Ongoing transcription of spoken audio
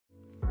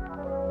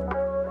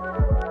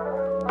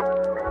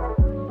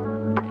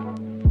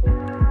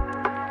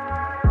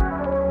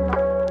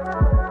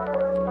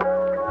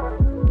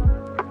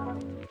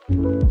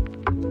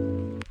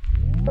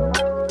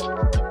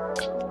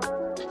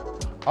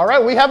All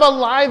right, we have a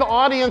live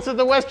audience at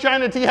the West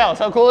China Teahouse.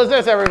 How cool is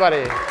this,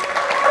 everybody? This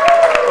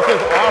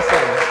is awesome.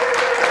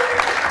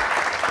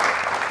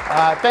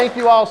 Thank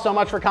you all so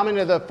much for coming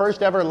to the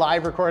first ever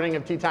live recording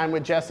of Tea Time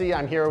with Jesse.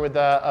 I'm here with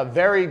a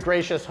very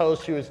gracious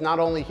host who is not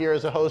only here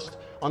as a host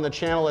on the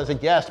channel as a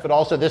guest, but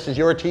also this is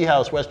your tea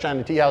house, West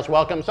China Teahouse.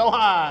 Welcome,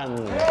 Sohan.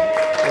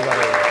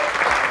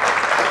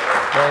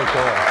 Very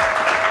cool.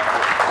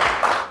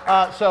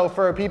 So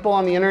for people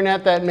on the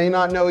internet that may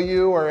not know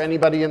you, or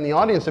anybody in the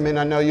audience that may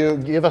not know you,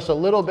 give us a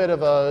little bit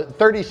of a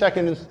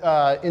 30-second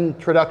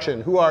introduction.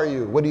 Who are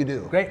you? What do you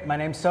do? Great. My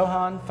name's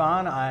Sohan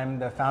Fan. I'm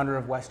the founder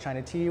of West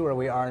China Tea, where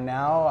we are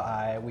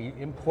now. We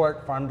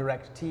import farm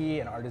direct tea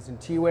and artisan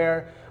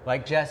teaware,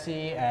 like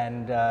Jesse,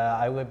 and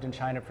I lived in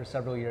China for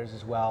several years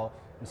as well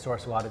and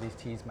source a lot of these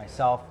teas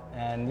myself.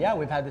 And yeah,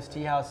 we've had this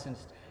tea house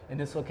in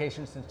this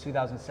location since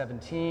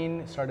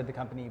 2017. Started the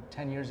company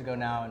 10 years ago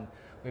now, and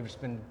we've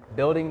just been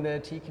building the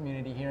tea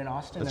community here in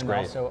Austin. That's and great.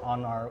 Also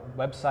on our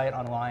website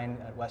online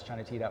at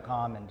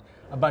westchinatea.com and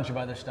a bunch of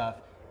other stuff,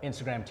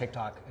 Instagram,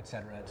 TikTok,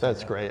 etc.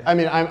 That's great. I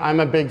mean,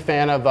 I'm a big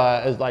fan of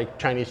like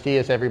Chinese tea,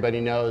 as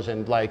everybody knows,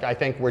 and like I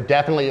think we're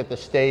definitely at the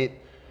state.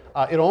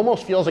 It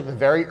almost feels like the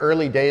very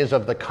early days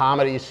of the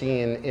comedy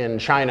scene in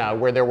China,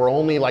 where there were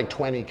only like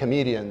 20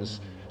 comedians.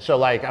 Mm-hmm. So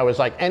like I was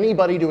like,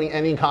 anybody doing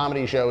any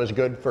comedy show is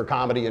good for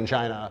comedy in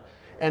China.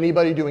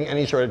 Anybody doing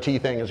any sort of tea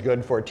thing is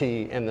good for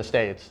tea in the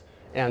States.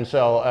 And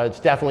so it's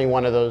definitely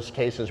one of those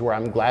cases where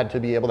I'm glad to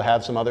be able to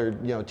have some other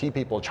tea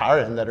people,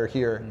 Charan, that are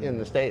here in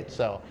the States.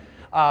 So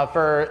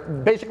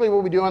for basically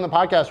what we do on the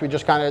podcast, we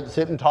just kind of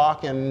sit and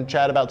talk and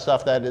chat about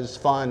stuff that is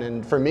fun.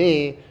 And for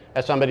me,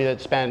 as somebody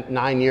that spent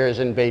 9 years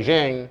in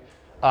Beijing,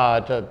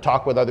 to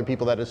talk with other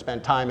people that have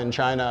spent time in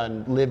China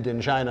and lived in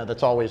China,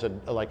 that's always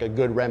like a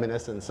good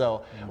reminiscence.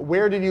 So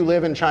where did you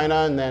live in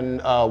China, and then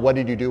what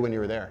did you do when you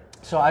were there?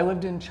 So I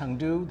lived in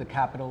Chengdu, the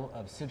capital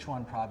of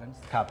Sichuan province,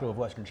 the capital of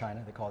Western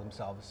China. They call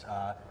themselves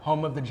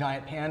home of the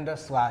giant panda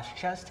 /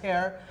 chest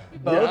hair.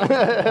 Both.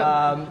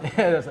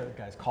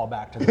 Guys, call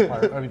back to the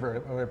part.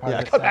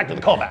 Back to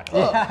the callback.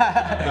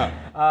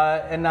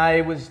 And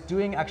I was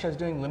doing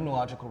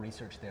limnological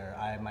research there.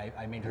 I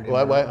majored in.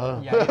 Wait.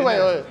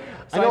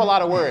 I know a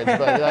lot of words, but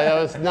that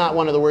was not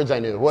one of the words I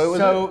knew. What was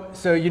it?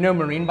 So you know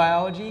marine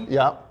biology?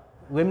 Yeah.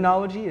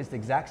 Limnology is the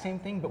exact same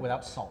thing, but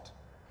without salt.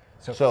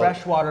 So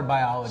freshwater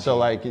biology. So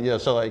like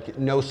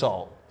no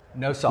salt.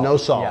 No salt. No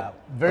salt. Yeah,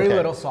 very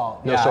little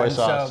salt. No soy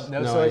sauce. So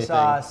no soy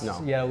sauce.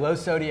 No. Yeah, low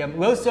sodium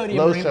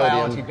marine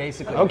biology,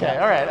 basically. Okay,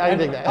 all right, I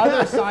dig that.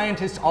 Other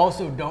scientists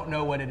also don't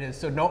know what it is,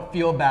 so don't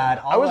feel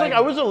bad. I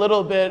was a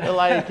little bit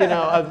like,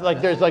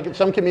 like there's like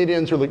some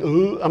comedians who are like,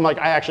 ooh. I'm like,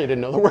 I actually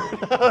didn't know the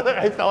word.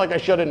 I felt like I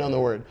should have known the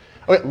word.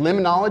 Okay,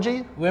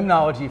 limnology?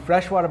 Limnology,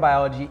 freshwater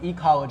biology,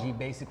 ecology.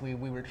 Basically,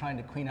 we were trying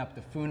to clean up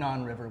the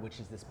Funan River, which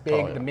is this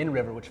big, the Min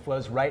River, which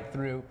flows right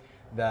through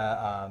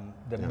the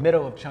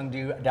middle of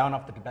Chengdu, down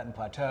off the Tibetan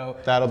Plateau.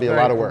 That'll be a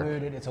lot of work.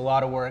 It's a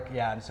lot of work,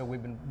 yeah. And so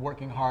we've been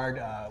working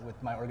hard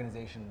with my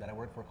organization that I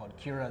work for called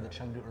KIRA, the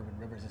Chengdu Urban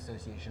Rivers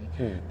Association.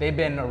 They've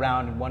been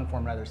around in one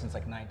form or another since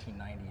like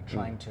 1990,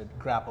 trying to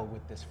grapple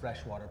with this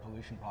freshwater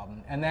pollution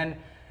problem. And then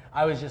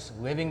I was just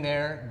living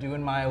there,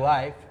 doing my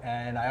life,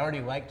 and I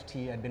already liked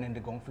tea. I'd been into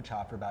Gongfu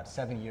cha for about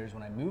 7 years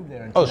when I moved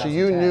there in 2010. So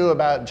you knew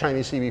about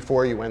Chinese tea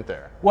before you went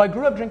there? Well, I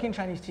grew up drinking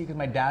Chinese tea because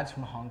my dad's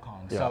from Hong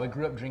Kong. So I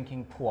grew up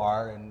drinking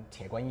pu'er and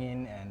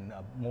Tieguanyin and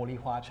moli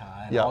hua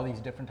cha and all these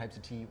different types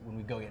of tea when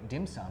we go get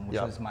dim sum,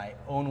 which was my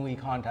only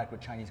contact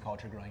with Chinese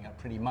culture growing up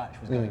pretty much,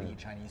 was going to eat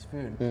Chinese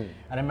food. And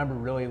I remember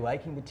really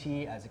liking the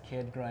tea as a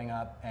kid growing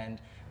up,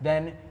 and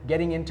then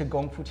getting into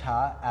Gongfu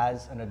cha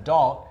as an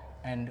adult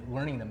and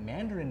learning the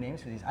Mandarin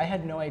names for these. I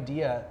had no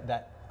idea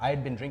that I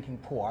had been drinking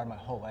pu'er my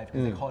whole life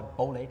because they call it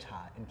bolei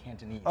cha in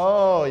Cantonese.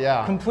 Oh,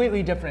 yeah.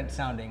 Completely different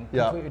sounding,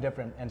 completely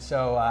different. And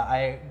so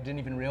I didn't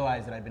even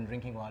realize that I'd been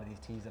drinking a lot of these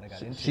teas that I got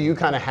into. So you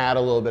kind of had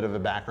a little bit of a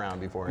background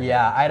before.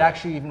 Yeah, I'd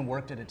actually even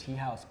worked at a tea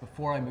house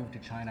before I moved to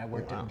China. I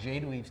worked at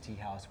Jade Leaves Tea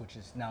House, which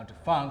is now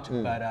defunct,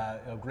 but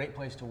a great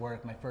place to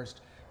work. My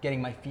first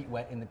getting my feet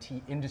wet in the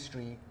tea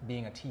industry,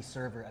 being a tea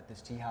server at this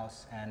tea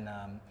house. And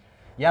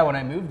yeah, when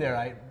I moved there,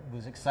 I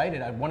was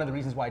excited. One of the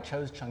reasons why I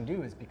chose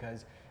Chengdu is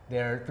because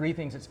there are 3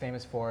 things it's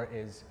famous for: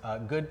 is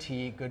good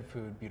tea, good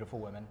food, beautiful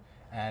women,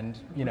 and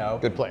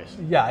good place.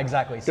 Yeah,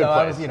 exactly. So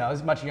I was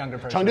a much younger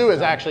person. Chengdu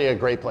is actually a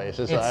great place.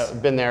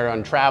 I've been there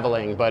on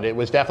traveling, but it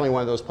was definitely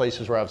one of those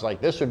places where I was like,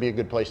 this would be a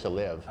good place to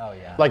live. Oh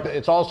yeah. Like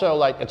it's also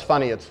like, it's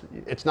funny.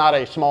 It's not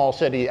a small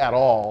city at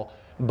all,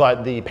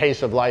 but the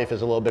pace of life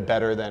is a little bit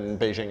better than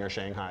Beijing or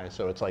Shanghai,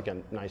 so it's like a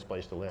nice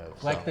place to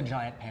live. Like the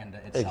giant panda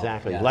itself.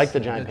 Exactly, like the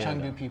giant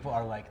panda. The Chengdu people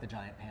are like the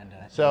giant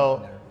panda.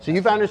 So you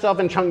found yourself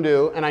in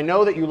Chengdu, and I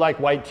know that you like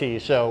white tea,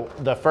 so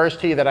the first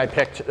tea that I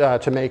picked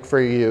to make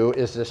for you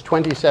is this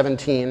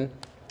 2017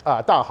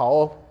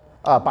 Dahao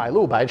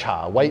Bailu Bai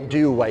Cha, White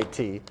Dew white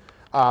tea.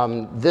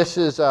 This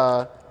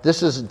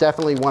is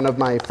definitely one of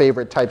my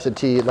favorite types of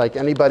tea. Like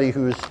anybody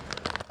who's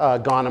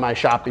gone to my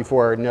shop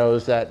before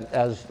knows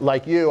that,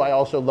 like you, I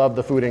also love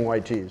the Fuding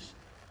white teas.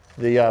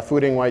 The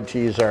Fuding white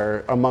teas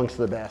are amongst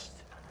the best.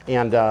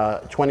 And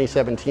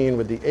 2017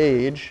 with the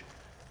age,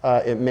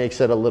 it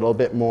makes it a little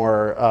bit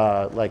more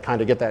like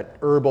kind of get that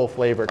herbal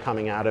flavor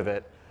coming out of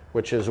it,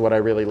 which is what I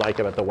really like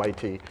about the white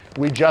tea.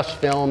 We just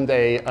filmed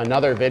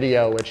another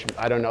video, which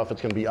I don't know if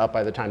it's going to be up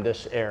by the time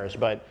this airs,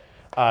 but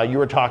you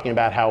were talking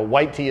about how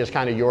white tea is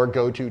kind of your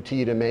go-to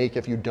tea to make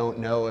if you don't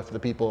know if the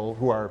people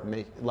who are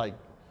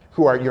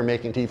you're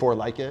making tea for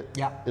like it.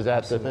 Yeah, is that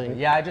absolutely. the thing?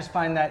 Yeah, I just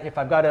find that if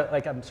I've got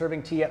I'm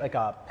serving tea at like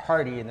a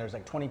party and there's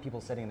like 20 people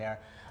sitting there,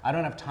 I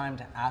don't have time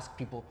to ask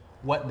people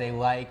what they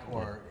like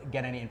or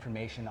get any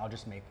information. I'll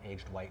just make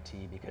aged white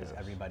tea because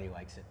everybody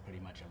likes it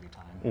pretty much every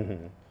time.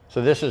 Mm-hmm. So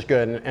this is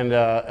good, and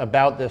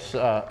about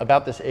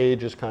this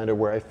age is kind of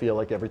where I feel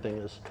like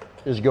everything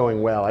is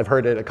going well. I've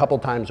heard it a couple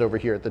times over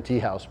here at the tea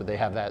house, but they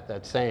have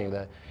that saying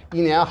that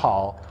 1年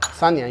好,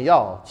 3年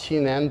要,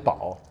 7年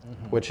保,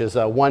 which is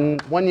 1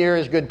 year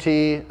is good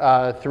tea,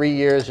 3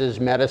 years is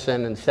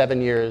medicine, and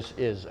 7 years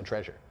is a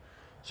treasure.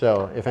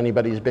 So if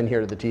anybody's been here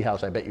to the tea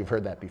house, I bet you've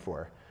heard that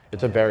before.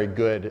 It's a very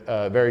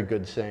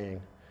good saying.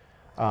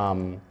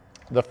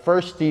 The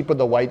first steep of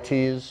the white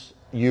teas,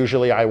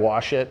 usually I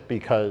wash it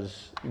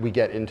because we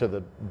get into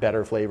the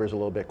better flavors a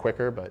little bit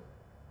quicker, but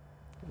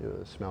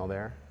the smell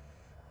there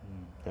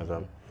has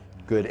a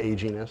good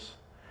aginess.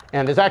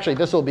 And it's actually,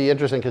 this will be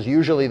interesting because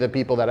usually the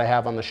people that I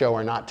have on the show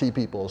are not tea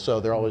people, so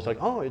they're always like,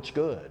 oh, it's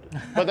good.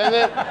 But then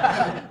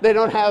they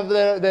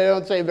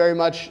don't say very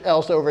much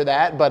else over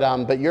that,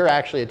 but you're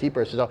actually a tea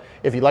person. So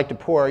if you like to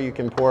pour, you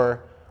can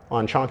pour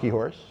on Chonky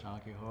Horse.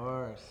 Chonky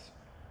Horse.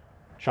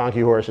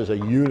 Chonky Horse is a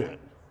unit.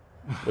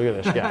 Look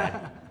at this guy.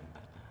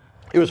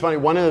 It was funny,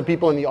 one of the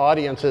people in the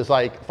audience is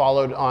like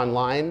followed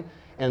online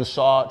and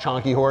saw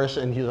Chonky Horse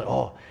and he's like,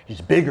 oh,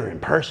 he's bigger in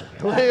person.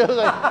 Like,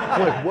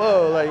 like,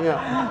 whoa, like, you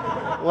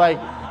know, like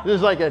this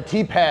is like a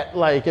tea pet,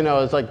 like, you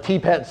know, it's like tea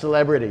pet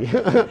celebrity.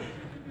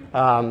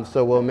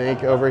 So we'll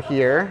make over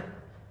here.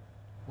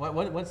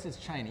 What's his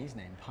Chinese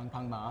name? Pang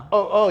Pang Ma?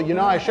 Oh, you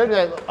know, I should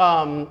have,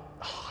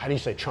 how do you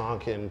say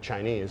chonk in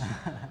Chinese?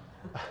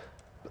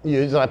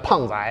 It's like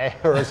Peng Zai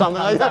or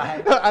something like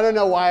that. I don't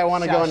know why I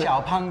want to go into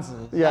Xiao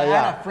Pengzi. Yeah, I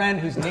had a friend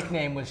whose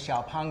nickname was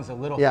Xiao Pengzi,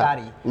 little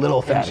fatty.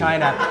 Little fatty. In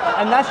China.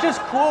 And that's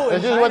just cool.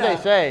 This is what they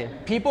say.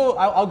 People,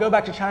 I'll go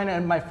back to China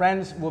and my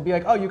friends will be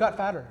like, oh, you got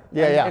fatter.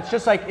 Yeah. It's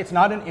just like, it's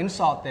not an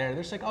insult there.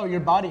 They're just like, oh,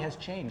 your body has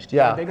changed.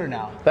 You're bigger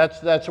now.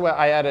 That's what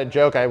I had a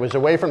joke. I was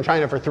away from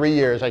China for 3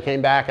 years. I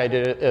came back. I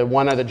did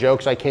one of the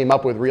jokes I came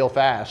up with real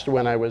fast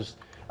when I was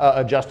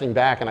adjusting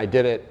back, and I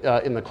did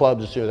it in the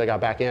clubs as soon as I got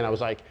back in. I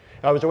was like,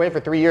 I was away for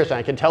 3 years and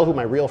I can tell who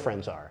my real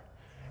friends are.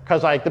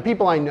 Because like the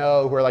people I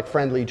know who are like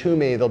friendly to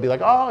me, they'll be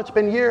like, oh, it's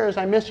been years,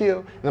 I miss you.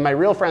 And then my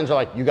real friends are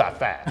like, you got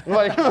fat.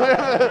 Like,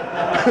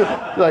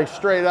 like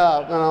straight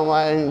up. And I'm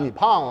like, 你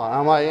胖了.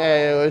 I'm like,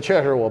 hey,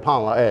 确实我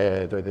胖了.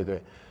 Hey,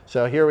 对.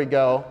 So here we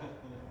go.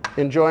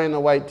 Enjoying the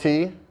white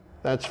tea.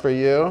 That's for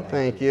you.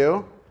 Thank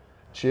you.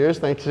 Cheers.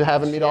 Thanks for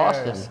having me to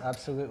Austin.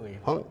 Absolutely.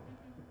 Oh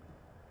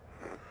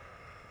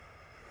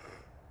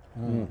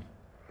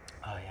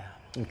yeah.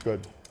 It's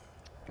good.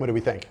 What do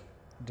we think?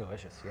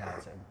 Delicious. Yeah,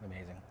 it's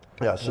amazing.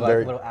 Yeah, it's a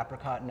little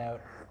apricot note.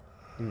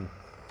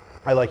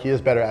 I like, he has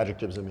better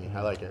adjectives than me.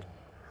 I like it.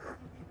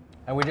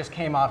 And we just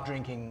came off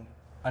drinking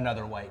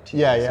another white tea.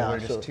 Yeah. So we're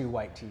just 2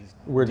 white teas.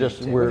 We've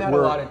had a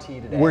lot of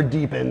tea today. We're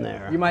deep in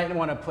there. You might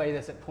want to play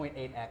this at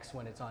 0.8x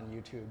when it's on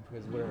YouTube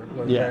because we're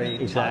very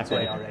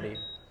exactly already.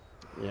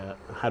 Yeah.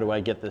 How do I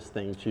get this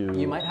thing to?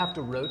 You might have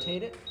to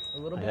rotate it a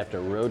little bit. I have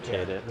to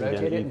rotate it.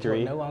 Rotate it until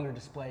it no longer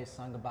displays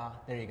Sangaba.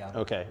 There you go.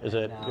 Okay. Is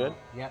it good?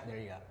 Yeah. There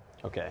you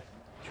go. Okay.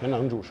 全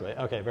能煮水.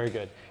 Okay. Very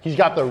good. He's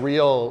got the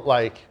real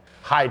like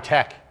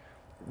high-tech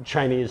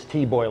Chinese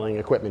tea boiling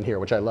equipment here,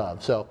 which I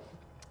love. So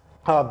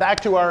back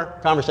to our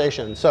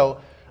conversation.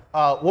 So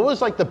what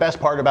was like the best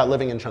part about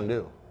living in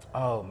Chengdu?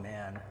 Oh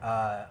man,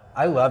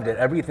 I loved it.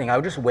 Everything. I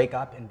would just wake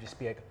up and just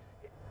be like,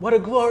 what a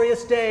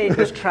glorious day.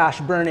 There's trash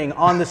burning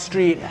on the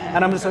street.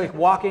 And I'm just like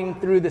walking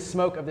through the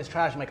smoke of this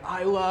trash. I'm like,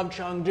 I love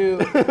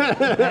Chengdu.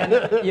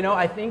 And you know,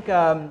 I think,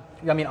 I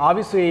mean,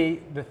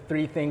 obviously the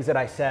 3 things that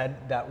I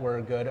said that were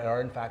good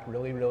are in fact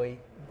really, really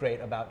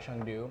great about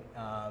Chengdu.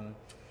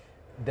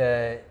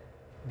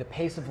 The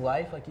pace of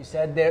life, like you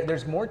said,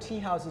 there's more tea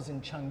houses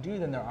in Chengdu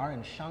than there are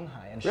in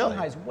Shanghai. And really?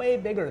 Shanghai's way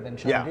bigger than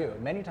Chengdu,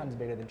 many times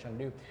bigger than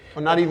Chengdu.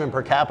 Well, not even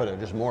per capita,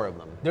 just more of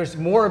them. There's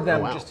more of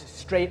them, just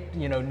straight,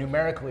 you know,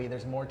 numerically,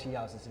 there's more tea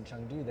houses in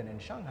Chengdu than in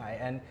Shanghai.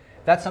 And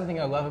that's something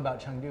I love about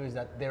Chengdu is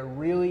that they're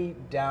really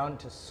down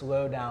to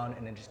slow down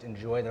and just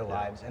enjoy their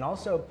lives. And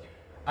also,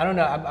 I don't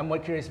know, I'm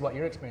curious what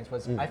your experience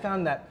was. I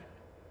found that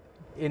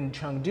in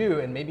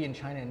Chengdu, and maybe in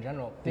China in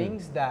general,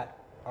 things that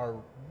are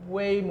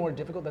way more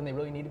difficult than they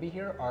really need to be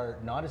here are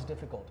not as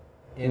difficult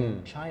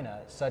in China,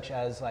 such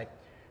as like,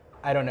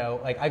 I don't know,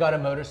 like I got a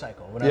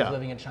motorcycle when I was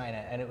living in China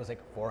and it was like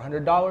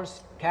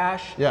 $400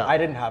 cash. Yeah. I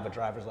didn't have a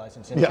driver's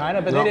license in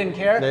China, but they didn't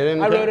care.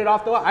 I rode it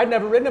off the lot. I'd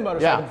never ridden a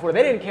motorcycle before.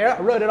 They didn't care. I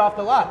rode it off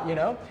the lot, you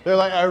know? They're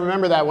like, I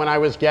remember that when I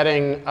was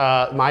getting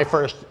my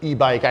first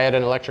e-bike, I had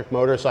an electric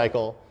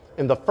motorcycle.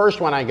 And the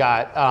first one I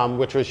got,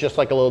 which was just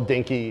like a little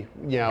dinky,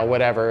 you know,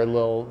 whatever, a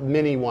little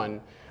mini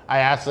one, I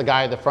asked the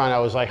guy at the front, I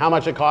was like, how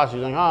much it cost?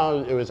 He's like,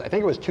 oh, I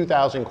think it was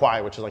 2,000 kwai,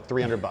 which is like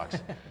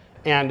 $300.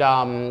 And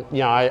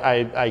you know,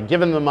 I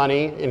give him the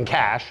money in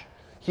cash.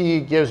 He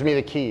gives me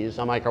the keys.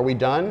 I'm like, are we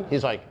done?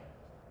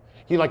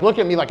 He looked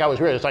at me like I was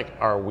weird. It's like,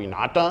 are we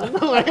not done?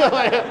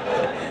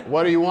 like,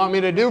 what do you want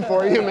me to do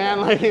for you, man?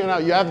 Like, you know,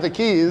 you have the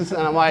keys.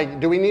 And I'm like,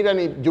 do we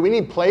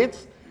need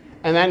plates?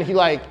 And then he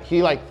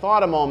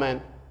thought a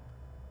moment.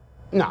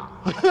 No.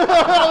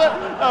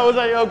 I was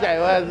like, okay,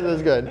 well,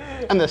 that's good.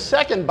 And the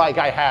second bike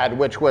I had,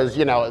 which was,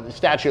 you know,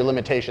 statute of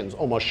limitations,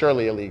 almost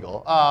surely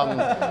illegal.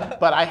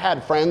 But I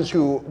had friends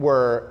who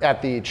were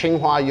at the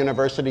Tsinghua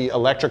University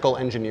Electrical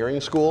Engineering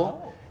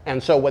School. Oh.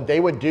 And so what they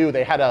would do,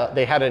 they had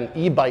an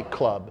e-bike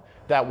club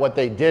that what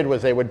they did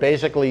was they would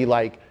basically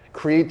like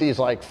create these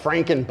like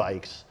Franken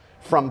bikes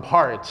from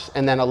parts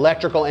and then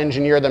electrical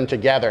engineer them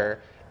together.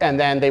 And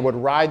then they would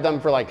ride them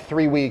for like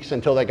 3 weeks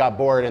until they got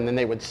bored, and then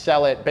they would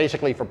sell it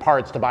basically for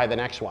parts to buy the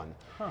next one.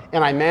 Huh.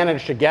 And I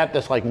managed to get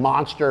this like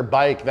monster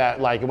bike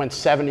that like it went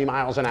 70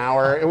 miles an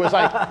hour. It was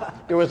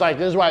like,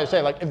 this is why I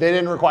say like they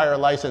didn't require a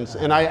license.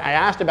 And I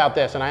asked about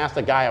this, and I asked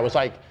the guy, I was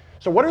like,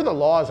 so what are the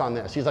laws on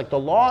this? He's like, the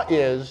law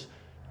is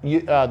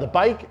the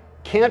bike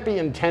can't be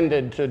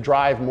intended to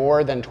drive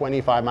more than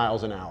 25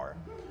 miles an hour.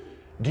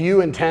 Do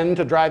you intend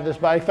to drive this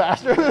bike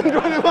faster than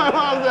 25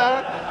 miles an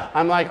hour?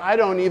 I'm like, I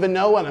don't even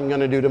know what I'm going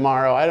to do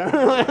tomorrow. I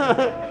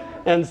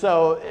don't. And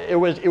so it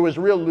was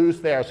real loose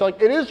there. So like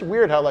it is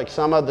weird how like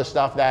some of the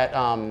stuff that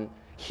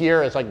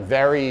here is like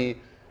very,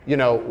 you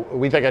know,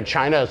 we think of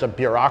China as a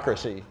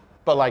bureaucracy,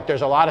 but like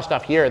there's a lot of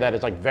stuff here that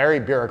is like very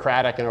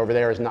bureaucratic, and over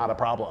there is not a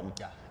problem.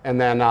 Yeah. And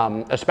then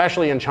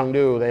especially in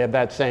Chengdu, they have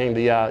that saying,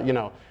 you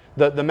know,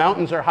 the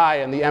mountains are high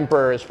and the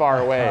emperor is far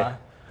away.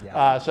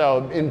 Yeah.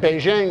 So in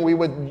Beijing, we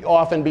would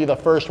often be the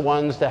first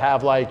ones to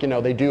have like, you know,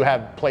 they do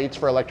have plates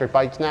for electric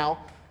bikes now,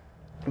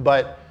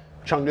 but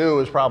Chengdu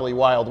is probably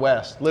Wild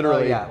West,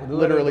 literally,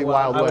 literally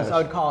Wild West. I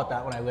would call it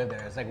that when I lived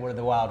there. It's like we're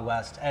the Wild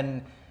West,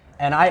 and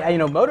I you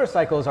know,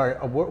 motorcycles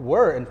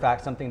were in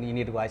fact something that you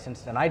needed a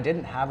license, and I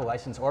didn't have a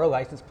license or a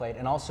license plate,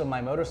 and also my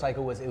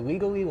motorcycle was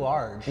illegally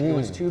large. It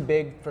was too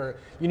big for,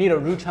 you need a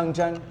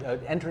ruchengzhen,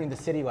 entering the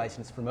city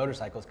license for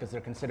motorcycles because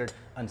they're considered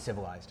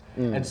uncivilized,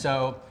 and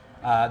so.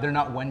 They're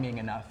not Wenming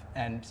enough,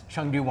 and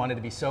Chengdu wanted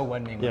to be so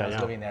Wenming when I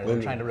was living there. They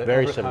were trying to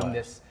overcome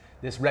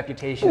this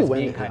reputation as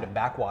being kind of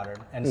backwater,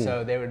 and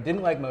so they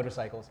didn't like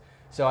motorcycles.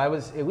 So I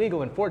was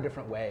illegal in 4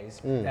 different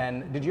ways.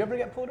 And did you ever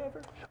get pulled over?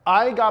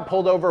 I got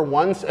pulled over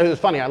once. It was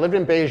funny. I lived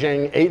in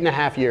Beijing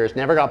 8.5 years,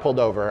 never got pulled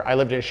over. I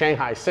lived in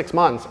Shanghai 6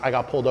 months. I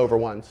got pulled over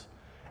once,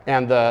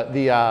 and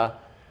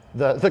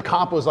the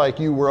cop was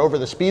like, "You were over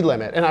the speed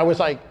limit," and I was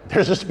like,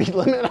 "There's a speed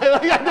limit?"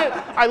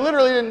 I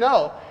literally didn't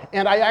know.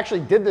 And I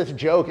actually did this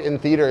joke in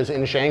theaters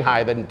in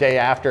Shanghai the day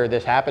after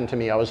this happened to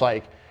me. I was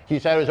like, he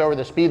said it was over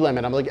the speed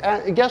limit. I'm like,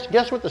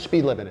 guess what the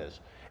speed limit is?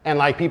 And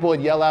like people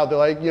would yell out, they're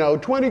like, you know,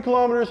 20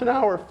 kilometers an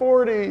hour,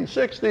 40,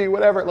 60,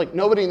 whatever. Like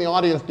nobody in the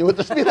audience knew what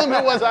the speed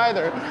limit was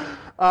either.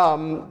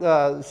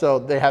 So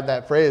they have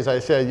that phrase. I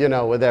said, you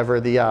know,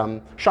 whatever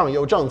the 上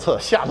有政策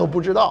下都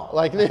不知道.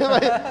 Like they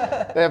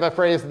have a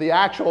phrase. The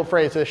actual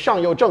phrase is 上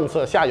有政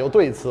策下有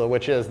对策,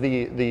 which is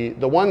the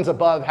ones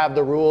above have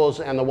the rules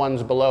and the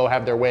ones below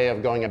have their way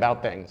of going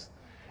about things.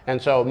 And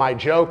so my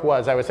joke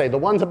was, I would say the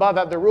ones above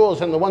have the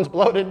rules and the ones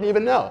below didn't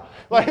even know.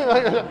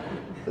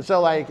 So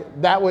like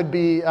that would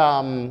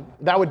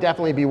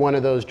definitely be one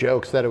of those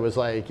jokes that it was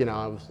like, you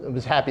know, I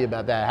was happy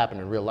about that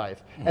happening in real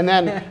life. And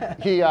then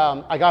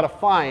I got a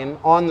fine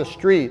on the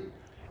street.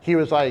 He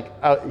was like,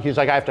 I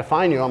have to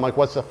fine you. I'm like,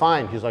 what's the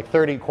fine? He's like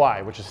 30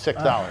 kwai, which is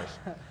 $6.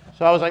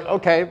 So I was like,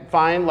 okay,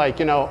 fine. Like,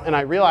 you know, and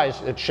I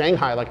realized at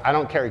Shanghai, like I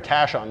don't carry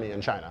cash on me in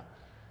China.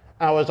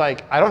 I was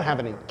like, I don't have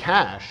any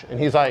cash. And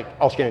he's like,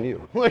 I'll scan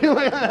you. And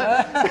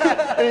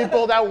he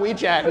pulled out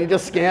WeChat and he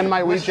just scanned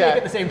my WeChat.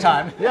 At the same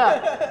time.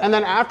 Yeah. And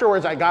then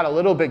afterwards, I got a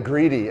little bit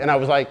greedy. And I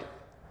was like,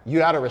 you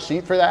got a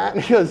receipt for that?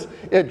 Because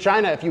in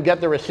China, if you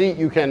get the receipt,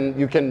 you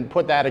can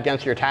put that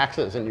against your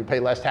taxes and you pay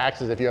less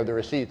taxes if you have the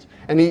receipts.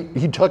 And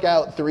he took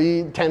out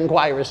 3 10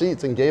 kwai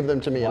receipts and gave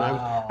them to me. Wow. And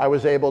I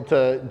was able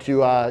to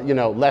you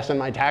know, lessen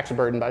my tax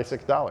burden by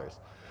 $6.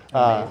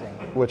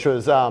 Which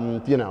was,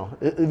 you know,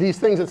 these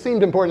things that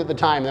seemed important at the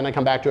time. Then I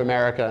come back to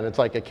America and it's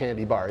like a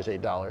candy bar is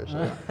 $8.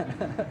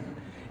 So.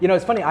 You know,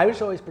 it's funny. I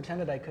always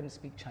pretended I couldn't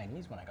speak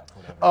Chinese when I got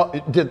pulled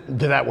over. Oh, did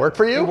that work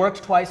for you? It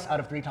worked twice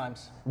out of 3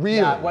 times. Really?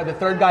 Yeah, well, the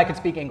third guy could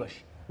speak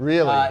English.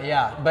 Really?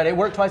 Yeah, but it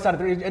worked twice out of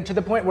 3, to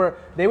the point where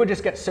they would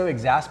just get so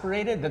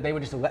exasperated that they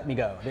would just let me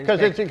go.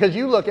 Because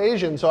you look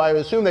Asian, so I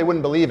assume they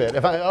wouldn't believe it.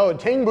 If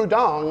Ting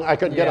Budong, I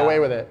could get away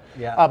with it.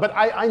 Yeah. But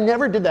I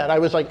never did that. I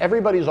was like,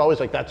 everybody's always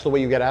like, that's the way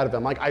you get out of it.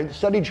 I'm like, I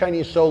studied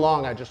Chinese so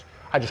long, I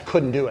just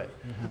couldn't do it.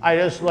 Mm-hmm. I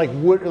just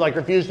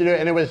refused to do it.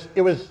 And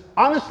it was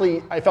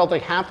honestly, I felt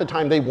like half the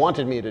time they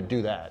wanted me to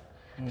do that.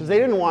 Because they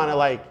didn't want to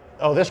like,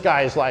 oh, this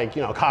guy's like,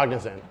 you know,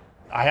 cognizant.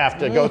 I have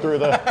to go through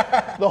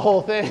the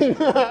whole thing.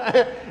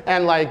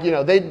 And like, you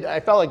know, I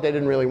felt like they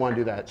didn't really want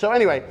to do that. So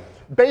anyway,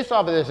 based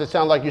off of this, it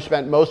sounds like you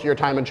spent most of your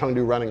time in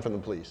Chengdu running from the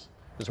police.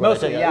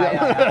 Mostly,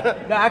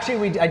 yeah. No,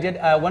 actually, I did.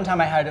 One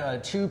time I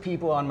had 2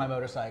 people on my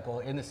motorcycle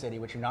in the city,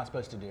 which you're not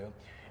supposed to do.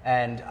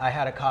 And I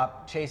had a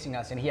cop chasing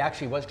us, and he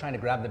actually was trying to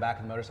grab the back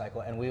of the motorcycle,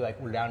 and we like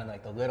were down in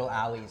like the little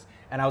alleys,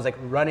 and I was like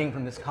running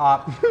from this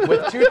cop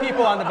with 2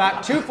 people on the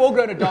back, 2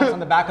 full-grown adults on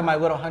the back of my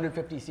little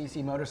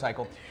 150cc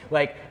motorcycle,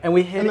 like, and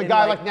we hit. And the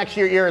guy like next to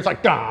your ear is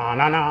like da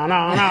na na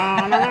na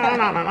na na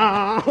na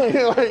na.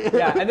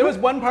 Yeah, and there was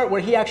one part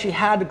where he actually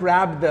had to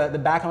grab the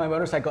back of my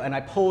motorcycle, and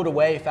I pulled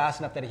away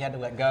fast enough that he had to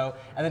let go,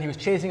 and then he was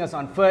chasing us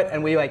on foot,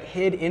 and we like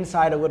hid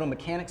inside a little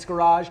mechanic's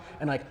garage,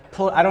 and like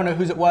pulled. I don't know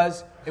whose it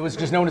was. It was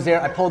just no one was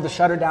there. I pulled the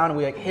shutter down and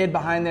we like hid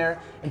behind there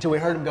until we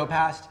heard him go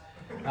past.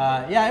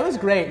 Yeah, it was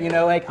great. You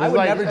know, like I would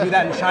never do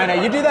that in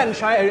China. You do that in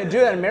China,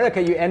 do that in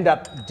America, you end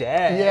up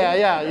dead.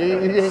 Yeah,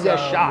 you get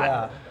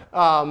shot.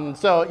 Yeah.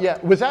 So yeah,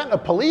 was that a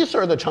police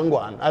or the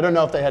Chengguan? I don't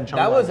know if they had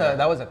Chengguan.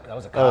 That was a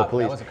cop. Oh,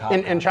 police. That was a cop.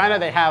 In China,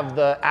 they have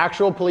the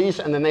actual police,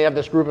 and then they have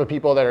this group of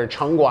people that are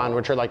Chengguan,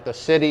 which are like the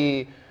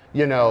city,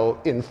 you know,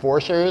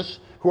 enforcers,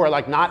 who are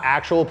like not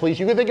actual police.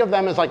 You could think of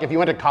them as like if you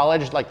went to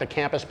college, like the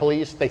campus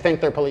police. They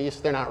think they're police,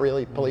 they're not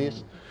really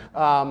police.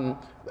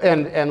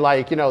 And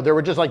like, you know, there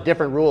were just like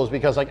different rules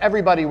because like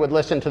everybody would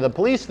listen to the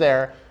police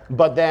there,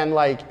 but then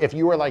like if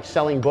you were like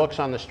selling books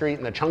on the street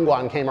and the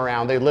Chengguan came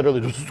around, they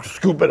literally just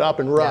scoop it up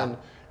and run.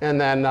 Yeah. And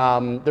then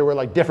there were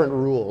like different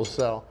rules,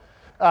 so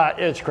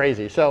it's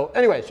crazy. So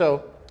anyway,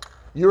 so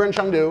you were in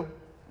Chengdu,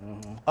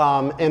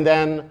 and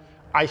then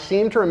I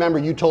seem to remember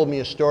you told me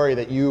a story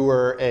that you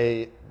were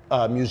a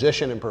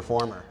musician and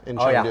performer in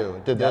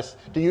Chengdu. Yeah.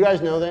 Do you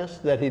guys know this?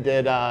 That he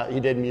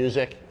did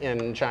music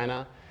in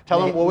China?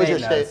 Tell him what was your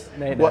stage.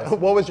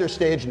 What was your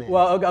stage name?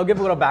 Well, I'll give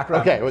a little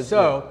background. Okay.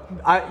 So,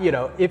 you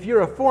know, if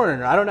you're a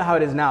foreigner, I don't know how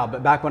it is now,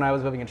 but back when I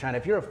was living in China,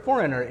 if you're a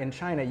foreigner in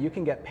China, you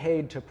can get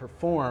paid to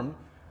perform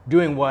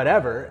doing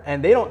whatever,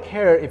 and they don't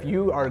care if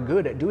you are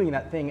good at doing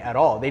that thing at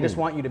all. They just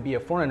want you to be a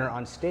foreigner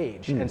on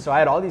stage. And so I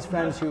had all these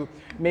friends who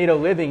made a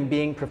living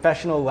being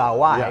professional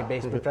Laowai,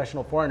 based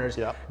professional foreigners,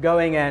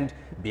 going and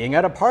being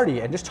at a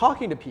party and just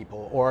talking to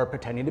people, or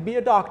pretending to be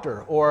a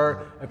doctor,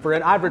 or for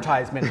an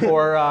advertisement,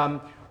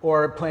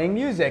 or playing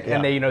music.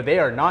 And they, you know, they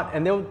are not,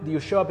 and you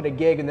show up at a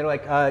gig and they're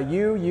like,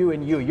 you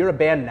and you're a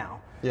band now.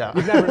 Yeah.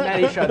 You've never met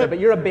each other, but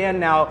you're a band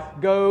now.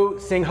 Go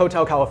sing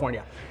Hotel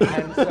California.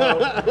 And so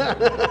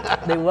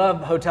they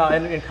love Hotel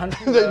and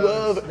Country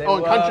Roads.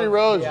 Country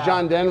Roads,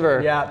 John Denver.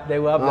 Yeah, they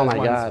love those ones. Oh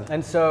my God.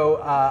 And so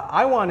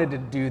I wanted to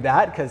do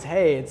that because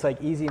hey, it's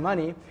like easy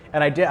money.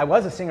 And I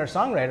was a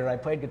singer-songwriter. I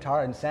played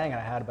guitar and sang, and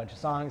I had a bunch of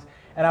songs.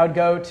 And I would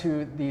go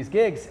to these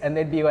gigs, and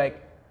they'd be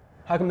like,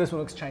 "How come this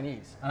one looks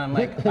Chinese?" And I'm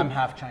like, "I'm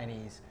half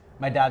Chinese.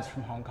 My dad's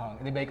from Hong Kong."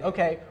 And they'd be like,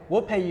 "Okay,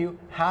 we'll pay you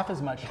half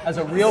as much as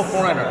a real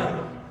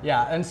foreigner."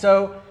 Yeah, and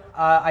so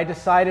I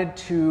decided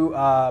to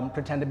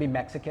pretend to be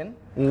Mexican,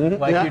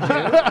 like you do,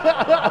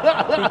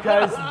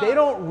 because they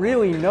don't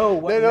really know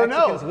what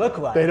Mexicans look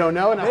like. They don't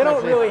know enough. They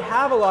don't really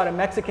have a lot of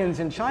Mexicans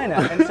in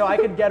China, and so I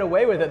could get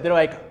away with it. They're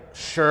like,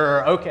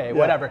 "Sure, okay,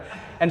 whatever."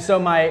 And so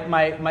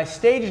my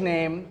stage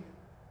name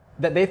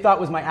that they thought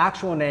was my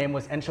actual name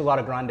was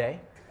Enchilada Grande.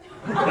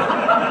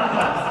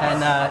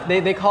 And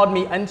they called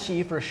me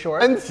Enchi for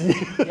short. Enchi.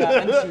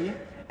 Yeah, Enchi.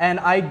 And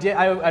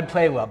I'd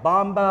play La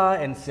Bamba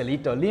and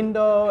Cielito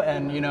Lindo,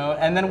 and you know,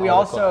 and then we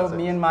also,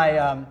 me and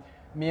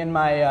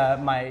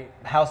my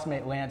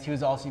housemate Lance, he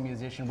was also a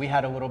musician. We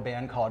had a little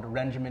band called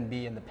Benjamin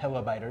B and the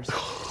Pillow Biters,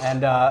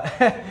 and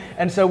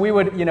and so we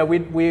would, you know,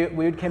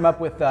 we came up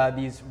with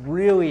these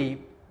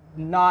really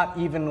not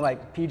even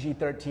like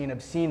PG-13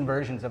 obscene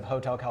versions of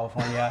Hotel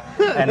California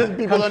and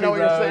people don't know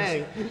what Roads.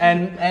 you're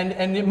saying.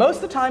 And most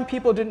of the time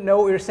people didn't know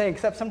what we were saying,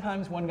 except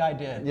sometimes one guy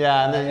did.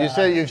 Yeah, and then you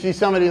say you see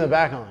somebody in the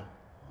back on.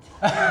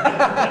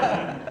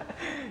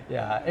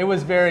 Yeah, it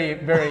was very,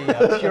 very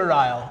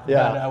puerile,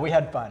 but we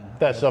had fun.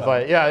 That's so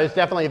funny. Yeah, it's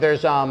definitely,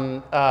 there's, you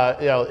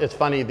know, it's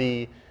funny,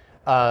 there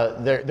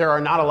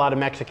are not a lot of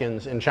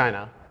Mexicans in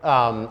China.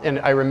 And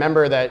I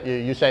remember that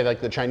you say like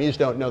the Chinese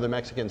don't know the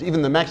Mexicans.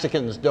 Even the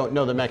Mexicans don't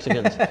know the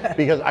Mexicans.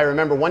 Because I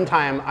remember one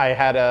time I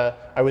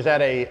was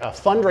at a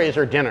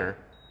fundraiser dinner,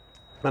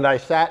 and I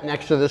sat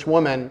next to this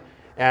woman,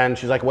 and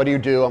she's like, "What do you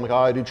do?" I'm like, "Oh,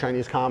 I do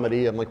Chinese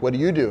comedy." I'm like, "What do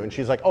you do?" And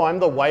she's like, "Oh, I'm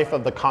the wife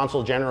of the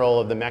consul general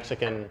of the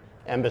Mexican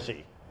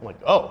embassy." I'm like,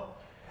 "Oh."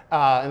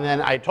 And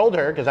then I told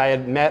her, because I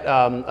had met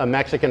a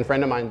Mexican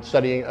friend of mine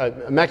studying,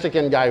 a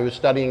Mexican guy who was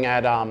studying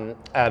at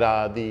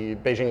the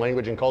Beijing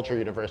Language and Culture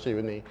University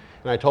with me.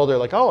 And I told her,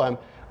 like, "Oh,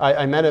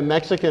 I met a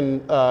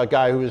Mexican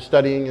guy who was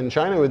studying in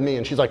China with me."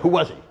 And she's like, "Who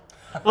was he?"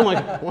 I'm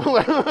like,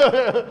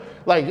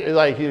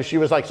 like she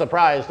was like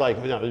surprised, like,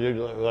 you know,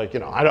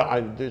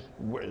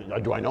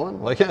 do I know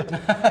him? Like, it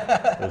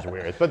was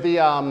weird. But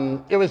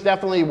it was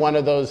definitely one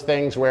of those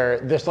things where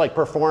this like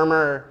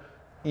performer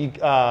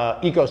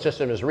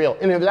ecosystem is real.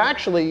 And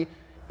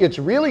it's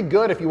really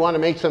good if you want to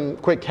make some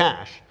quick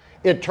cash.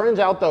 It turns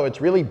out though,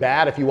 it's really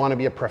bad if you want to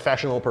be a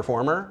professional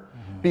performer,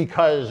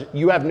 because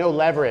you have no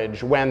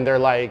leverage when they're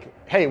like,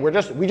 "Hey, we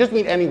just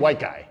need any white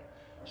guy."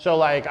 So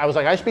like, I was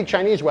like, I speak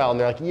Chinese well, and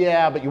they're like,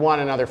 yeah, but you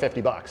want another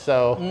 $50.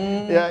 So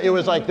yeah, it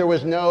was like there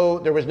was no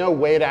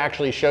way to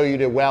actually show you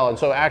did well, and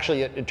so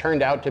actually it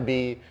turned out to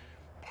be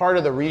part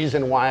of the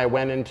reason why I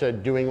went into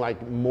doing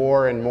like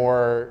more and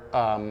more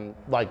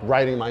like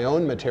writing my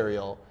own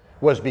material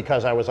was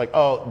because I was like,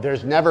 oh,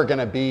 there's never going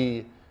to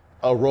be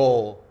a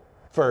role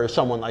for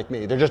someone like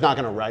me. They're just not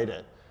going to write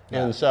it.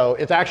 Yeah. And so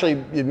it's actually,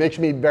 it makes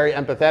me very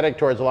empathetic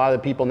towards a lot of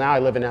the people now. I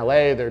live in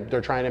LA, they're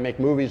trying to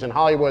make movies in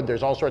Hollywood.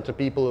 There's all sorts of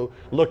people who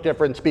look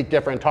different, speak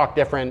different, talk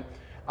different.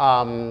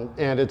 And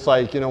it's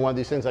like, you know, one of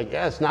these things like,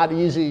 yeah, it's not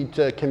easy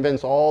to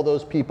convince all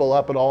those people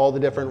up at all the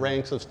different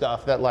ranks of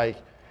stuff that like,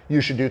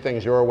 you should do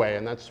things your way.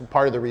 And that's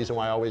part of the reason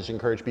why I always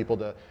encourage people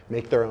to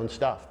make their own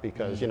stuff,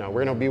 because, you know,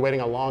 we're going to be waiting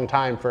a long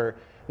time for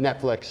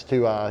Netflix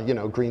to, you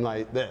know,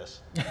 greenlight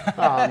this.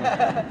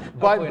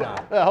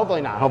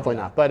 Hopefully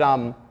not.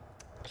 But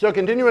so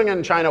continuing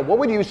in China, what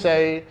would you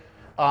say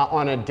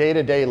on a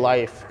day-to-day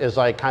life is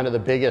like kind of the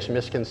biggest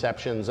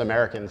misconceptions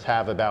Americans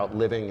have about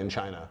living in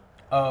China?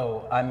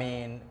 Oh, I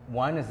mean,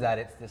 one is that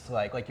it's this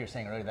like you're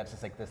saying earlier, that's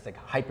just like this like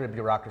hyper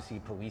bureaucracy,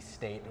 police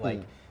state,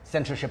 like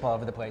censorship all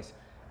over the place.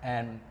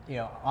 And you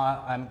know,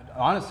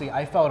 honestly,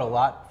 I felt a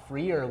lot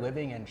freer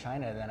living in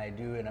China than I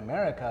do in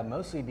America,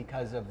 mostly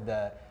because of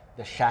the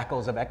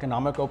shackles of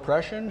economic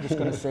oppression. Just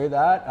going to say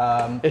that.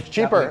 It's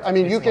cheaper. I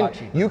mean,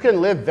 you can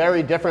live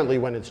very differently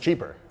when it's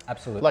cheaper.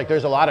 Absolutely. Like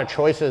there's a lot of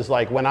choices.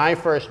 Like when I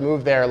first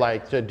moved there,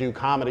 like to do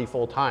comedy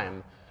full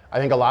time, I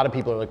think a lot of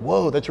people are like,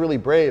 whoa, that's really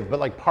brave. But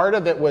like part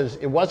of it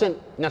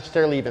wasn't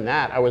necessarily even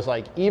that. I was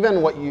like,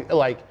 even what you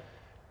like,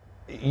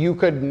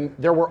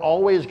 there were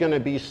always going to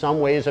be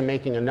some ways of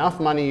making enough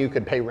money you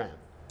could pay rent.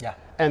 Yeah.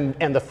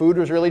 And the food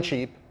was really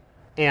cheap.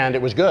 And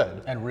it was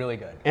good. And really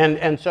good.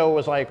 And so it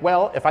was like,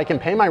 well, if I can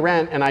pay my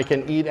rent and I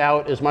can eat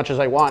out as much as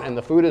I want and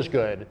the food is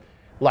good,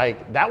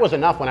 like that was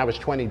enough when I was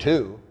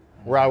 22,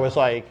 where I was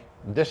like,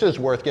 this is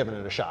worth giving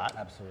it a shot.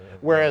 Absolutely.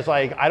 Whereas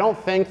like, I don't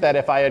think that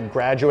if I had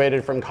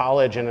graduated from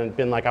college and had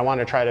been like, I want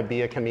to try to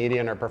be a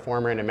comedian or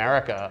performer in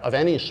America of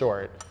any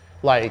sort,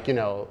 like, you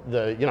know,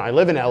 I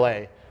live in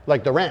LA,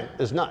 like the rent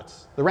is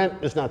nuts. The rent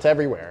is nuts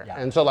everywhere. Yeah.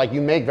 And so like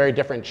you make very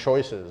different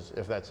choices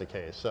if that's the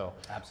case. So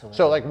absolutely.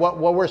 So like what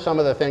were some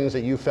of the things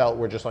that you felt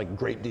were just like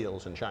great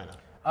deals in China?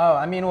 Oh,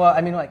 I mean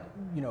like,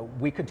 you know,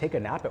 we could take a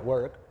nap at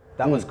work.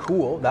 That was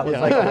cool. That was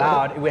like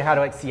allowed. We had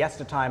like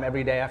siesta time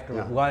every day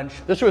after lunch.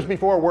 This was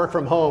before work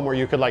from home where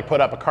you could like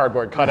put up a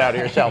cardboard cutout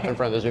of yourself in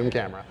front of the Zoom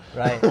camera.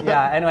 Right,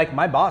 yeah, and like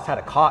my boss had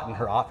a cot in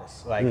her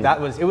office. Like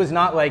it was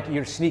not like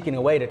you're sneaking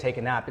away to take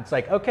a nap. It's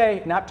like,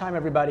 okay, nap time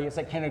everybody. It's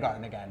like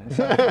kindergarten again. And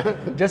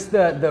so just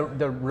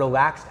the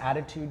relaxed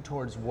attitude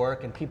towards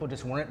work, and people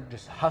just weren't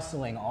just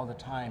hustling all the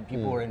time.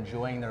 People were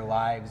enjoying their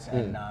lives.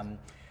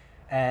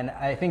 And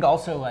I think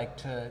also like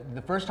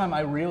the first time I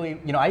really,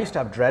 you know, I used to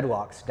have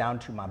dreadlocks down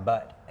to my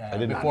butt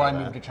before I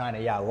moved to China.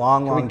 Yeah,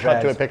 long Can we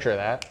dreads. cut to a picture of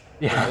that?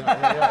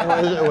 Yeah.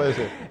 What is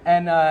it?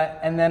 And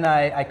then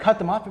I cut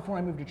them off before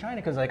I moved to China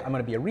because like I'm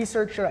going to be a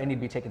researcher. I need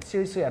to be taken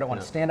seriously. I don't want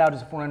to stand out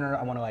as a foreigner.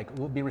 I want to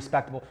like be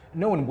respectable.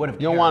 No one would have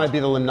cared. You don't want to be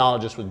the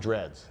limnologist with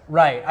dreads.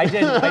 Right. I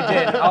did.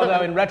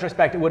 Although in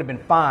retrospect it would have been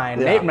fine.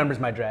 Yeah. Nate remembers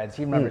my dreads.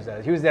 He remembers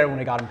those. He was there when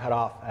we got them cut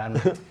off.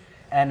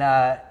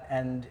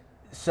 And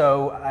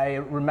so I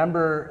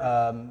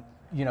remember,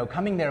 you know,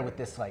 coming there with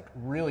this like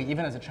really,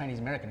 even as a Chinese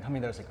American,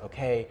 coming there, it's like,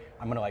 okay,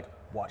 I'm gonna like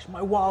watch my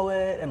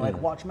wallet and like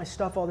watch my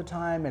stuff all the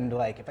time, and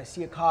like if I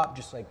see a cop,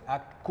 just like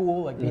act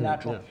cool, like be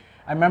natural. Yeah.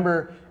 I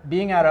remember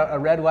being at a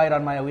red light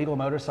on my illegal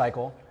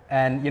motorcycle,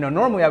 and you know,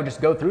 normally I would just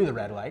go through the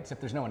red lights if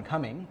there's no one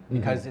coming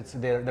because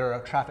there are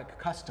traffic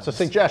customs. It's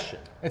a suggestion.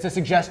 It's a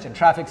suggestion,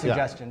 traffic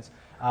suggestions.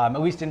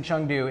 At least in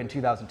Chengdu in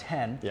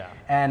 2010. Yeah.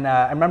 And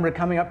I remember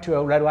coming up to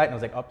a red light and I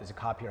was like, oh, there's a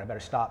cop here, I better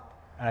stop.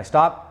 And I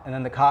stopped, and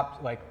then the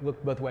cop like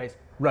looked both ways,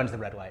 runs the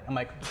red light. I'm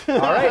like, all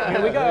right,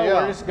 here we go.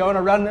 We're just going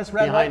to run this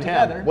red light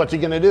together. What's he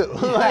gonna do?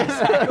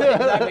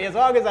 Exactly. As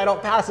long as I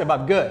don't pass him,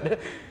 I'm good.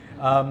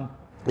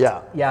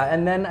 Yeah.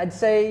 And then I'd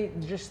say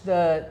just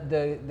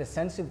the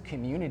sense of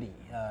community.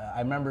 I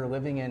remember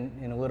living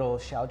in a little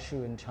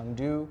xiaochu in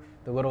Chengdu,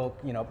 the little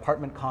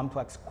apartment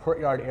complex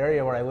courtyard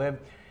area where I lived.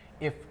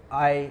 If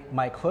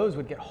my clothes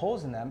would get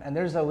holes in them, and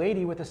there's a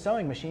lady with a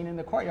sewing machine in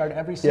the courtyard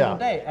every single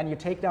day, and you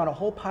take down a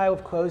whole pile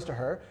of clothes to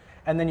her,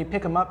 and then you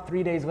pick them up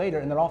 3 days later,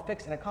 and they're all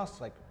fixed, and it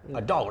costs like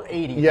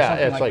 $1.80. Yeah,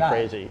 it's like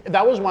crazy.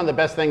 That was one of the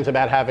best things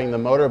about having the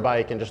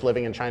motorbike and just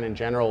living in China in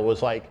general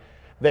was like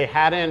they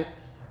hadn't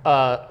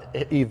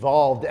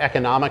evolved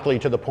economically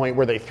to the point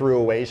where they threw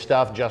away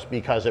stuff just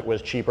because it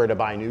was cheaper to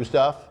buy new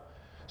stuff.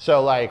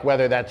 So like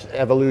whether that's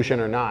evolution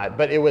or not,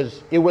 but it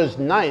was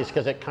nice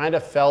because it kind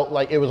of felt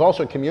like it was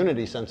also a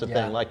community sense of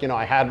thing. Like,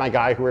 I had my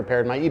guy who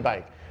repaired my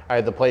e-bike. I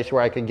had the place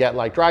where I could get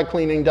like dry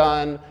cleaning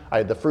done. I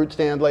had the fruit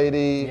stand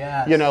lady.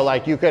 Yes.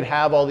 Like you could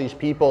have all these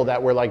people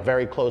that were like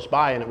very close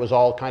by, and it was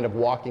all kind of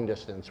walking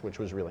distance, which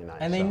was really nice.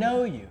 And they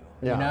know you.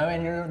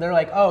 And they're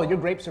like, oh, your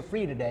grapes are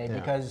free today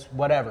because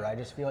whatever. I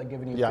just feel like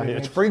giving you free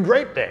grapes. It's free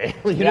grape day.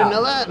 You didn't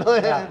know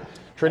that?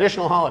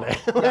 Traditional holiday.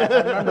 Yeah,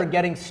 I remember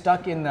getting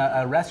stuck in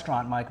a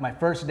restaurant, my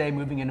first day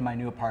moving into my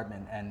new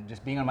apartment and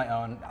just being on my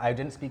own. I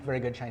didn't speak very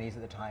good Chinese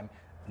at the time.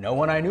 No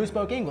one I knew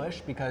spoke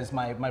English because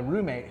my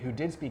roommate, who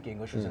did speak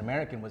English, was an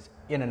American, was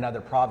in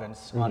another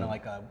province on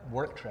like a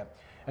work trip.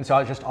 And so I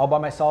was just all by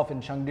myself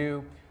in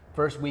Chengdu,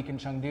 first week in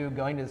Chengdu,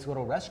 going to this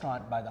little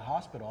restaurant by the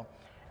hospital.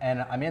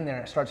 And I'm in there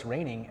and it starts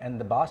raining and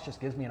the boss just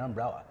gives me an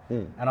umbrella.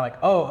 And I'm like,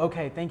 oh,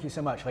 okay, thank you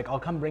so much. Like, I'll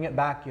come bring it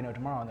back,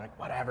 tomorrow. And they're like,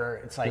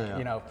 whatever. It's like,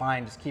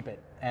 fine, just keep it.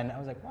 And I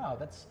was like, wow,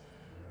 that's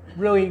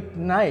really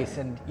nice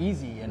and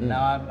easy. And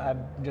now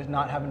I'm just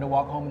not having to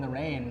walk home in the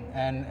rain.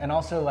 And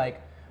also,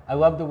 like, I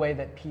love the way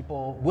that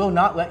people will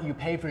not let you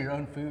pay for your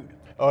own food.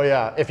 Oh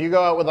yeah, if you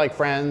go out with like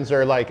friends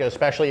or like,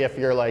 especially if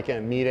you're like in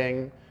a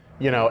meeting,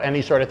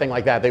 any sort of thing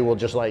like that, they will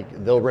just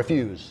like, they'll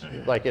refuse.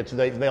 Like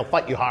they'll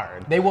fight you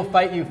hard. They will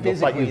fight you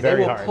physically. They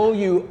will pull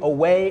you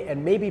away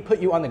and maybe put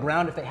you on the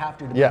ground if they have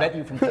to prevent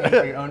you from paying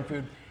for your own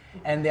food.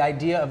 And the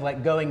idea of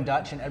like going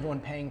Dutch and everyone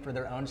paying for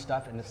their own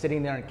stuff and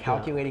sitting there and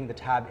calculating the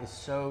tab is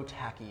so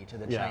tacky to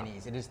the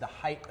Chinese. It is the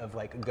height of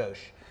like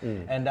gauche.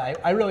 And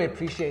I really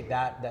appreciate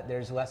that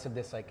there's less of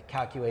this like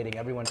calculating.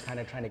 Everyone's kind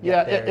of trying to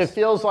get theirs. It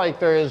feels like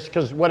there's,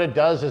 because what it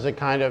does is it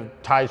kind of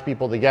ties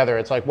people together.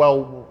 It's like,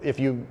 well, if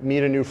you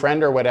meet a new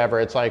friend or whatever,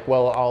 it's like,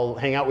 well, I'll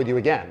hang out with you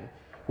again.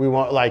 We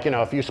won't, like,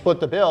 if you split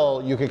the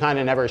bill, you can kind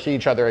of never see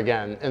each other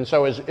again. And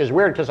so it's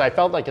weird because I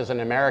felt like as an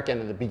American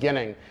in the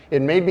beginning,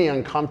 it made me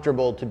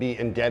uncomfortable to be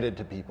indebted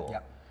to people.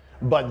 Yep.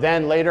 But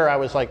then later I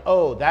was like,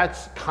 oh,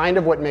 that's kind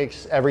of what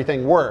makes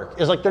everything work.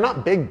 Is like, they're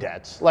not big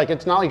debts. Like,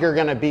 it's not like you're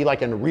gonna be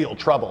like in real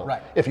trouble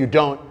if you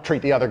don't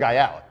treat the other guy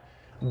out.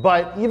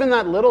 But even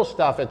that little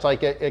stuff, it's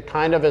like, it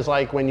kind of is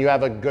like when you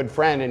have a good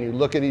friend and you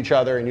look at each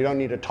other and you don't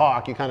need to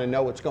talk, you kind of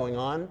know what's going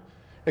on.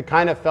 It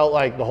kind of felt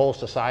like the whole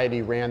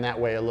society ran that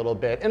way a little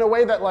bit, in a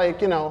way that,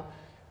 like,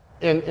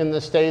 in the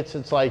States,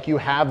 it's like you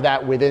have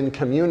that within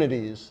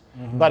communities.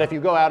 But if you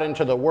go out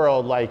into the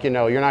world, like,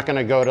 you're not going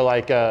to go to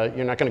like,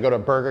 you're not going to go to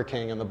Burger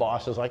King and the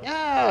boss is like,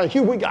 yeah,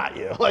 Hugh, we got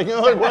you. Like,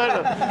 like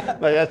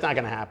what? Like, that's not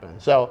going to happen.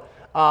 So,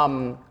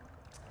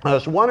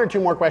 there's one or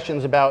two more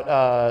questions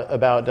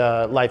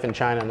about life in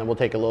China, and then we'll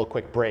take a little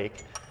quick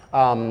break.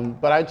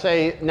 But I'd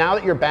say now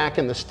that you're back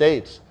in the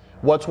States,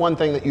 what's one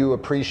thing that you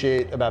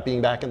appreciate about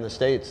being back in the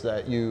States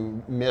that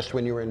you missed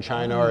when you were in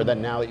China, or that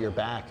now that you're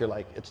back, you're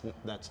like,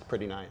 that's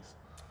pretty nice?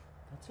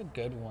 That's a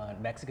good one.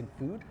 Mexican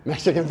food?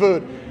 Mexican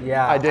food.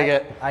 Yeah. I dig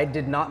it. I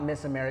did not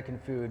miss American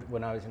food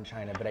when I was in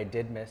China, but I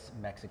did miss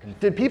Mexican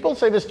food. Did people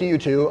say this to you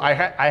too? I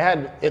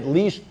had at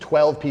least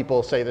 12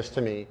 people say this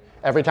to me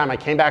every time I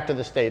came back to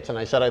the States and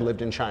I said I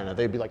lived in China.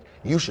 They'd be like,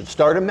 you should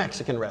start a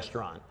Mexican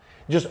restaurant.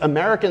 Just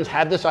Americans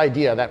had this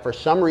idea that for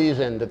some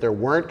reason that there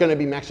weren't going to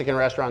be Mexican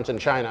restaurants in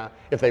China.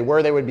 If they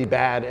were, they would be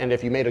bad, and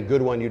if you made a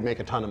good one, you'd make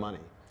a ton of money.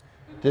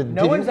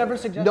 No one's ever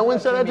suggested No one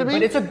said that to me?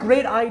 But it's a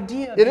great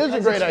idea. It is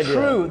a great idea. It's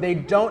true. They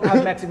don't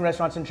have Mexican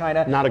restaurants in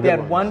China. Not a good one.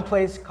 They had one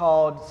place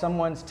called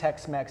someone's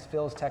Tex-Mex,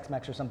 Phil's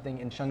Tex-Mex or something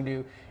in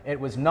Chengdu. It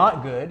was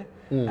not good.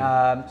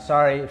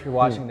 Sorry if you're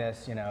watching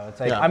this. It's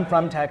like, I'm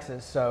from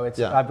Texas, so it's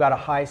I've got a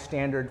high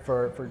standard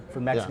for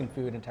Mexican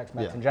food and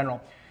Tex-Mex in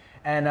general.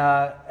 And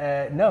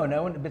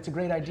no one, it's a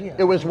great idea.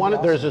 It was one,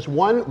 there's this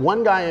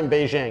one guy in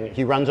Beijing,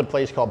 he runs a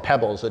place called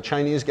Pebbles, a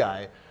Chinese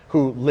guy,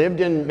 who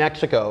lived in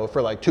Mexico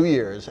for like 2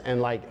 years and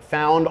like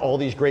found all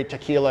these great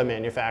tequila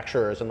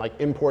manufacturers and like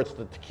imports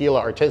the tequila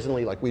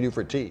artisanally like we do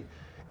for tea.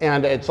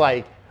 And it's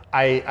like,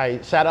 I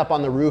sat up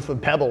on the roof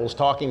of Pebbles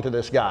talking to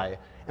this guy,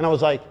 and I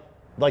was like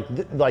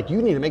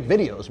you need to make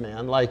videos,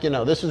 man. Like,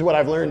 this is what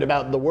I've learned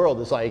about the world.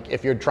 It's like,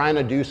 if you're trying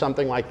to do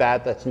something like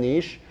that that's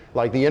niche,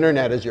 like the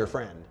internet is your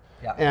friend.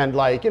 Yeah. And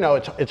like,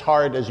 it's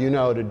hard, as you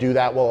know, to do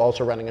that while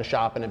also running a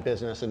shop and a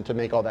business and to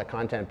make all that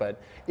content.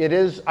 But it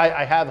is,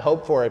 I have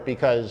hope for it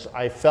because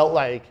I felt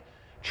like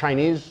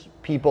Chinese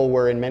people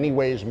were in many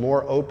ways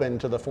more open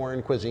to the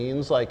foreign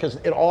cuisines, like, because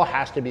it all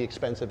has to be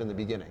expensive in the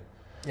beginning.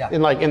 Yeah.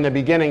 In the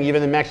beginning,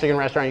 even the Mexican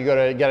restaurant, you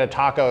go to get a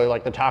taco,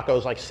 like the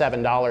taco's like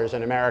 $7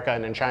 in America,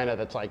 and in China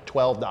that's like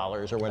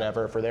 $12 or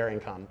whatever for their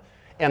income.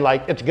 And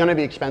like, it's gonna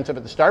be expensive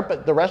at the start,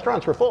 but the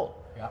restaurants were full.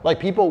 Yeah.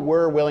 Like, people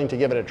were willing to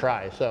give it a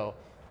try. So.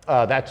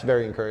 That's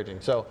very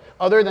encouraging. So,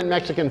 other than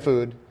Mexican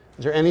food,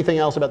 is there anything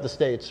else about the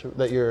States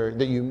that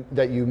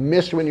you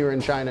missed when you were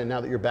in China, and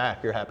now that you're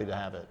back, you're happy to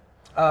have it?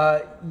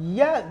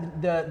 Yeah,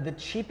 the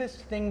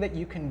cheapest thing that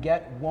you can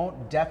get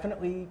won't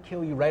definitely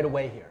kill you right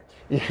away here.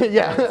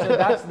 Yeah. So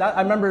that's that.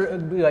 I remember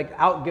like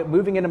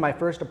moving into my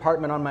first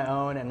apartment on my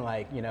own, and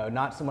like,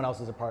 not someone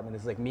else's apartment.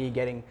 This is like me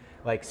getting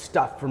like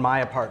stuff for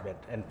my apartment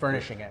and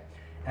furnishing it.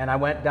 And I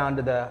went down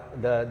to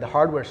the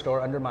hardware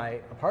store under my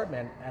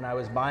apartment, and I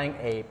was buying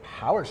a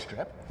power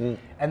strip.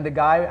 And the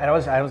guy, and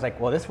I was like,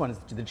 well, this one's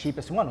the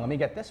cheapest one. Let me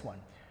get this one.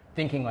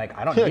 Thinking like,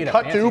 I don't need a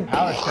fancy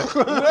power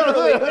strip.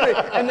 Literally.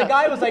 And the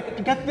guy was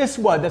like, get this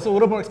one. That's a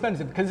little more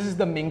expensive because this is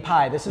the Ming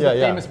Pai. This is the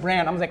famous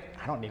brand. I was like,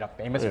 I don't need a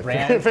famous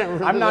brand.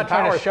 I'm not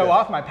trying to show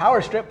off my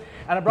power strip.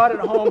 And I brought it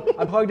home,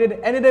 I plugged it,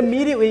 and it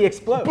immediately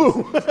explodes.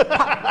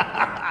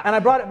 And I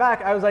brought it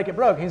back. I was like, it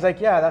broke. He's like,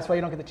 yeah, that's why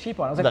you don't get the cheap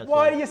one. I was like,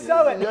 why do you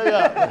sell it?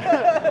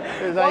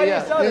 Why do you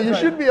sell it? You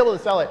should be able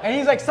to sell it. And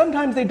he's like,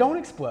 sometimes they don't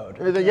explode.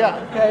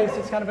 Yeah. Okay, so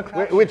it's kind of a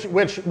crap.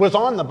 Which was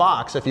on the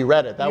box if you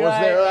read it. That was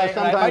there.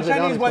 Sometimes my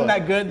Chinese wasn't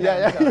that good.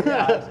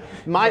 Yeah.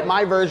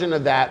 My version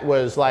of that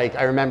was like,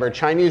 I remember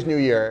Chinese New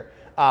Year.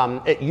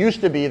 It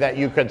used to be that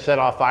you could set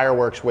off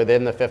fireworks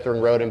within the Fifth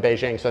Ring Road in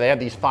Beijing. So they had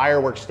these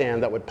fireworks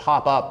stands that would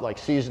pop up like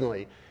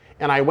seasonally.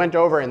 And I went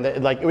over and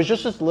it was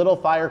just this little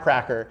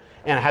firecracker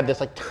and it had this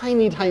like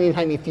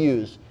tiny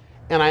fuse.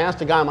 And I asked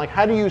the guy, I'm like,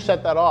 how do you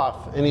set that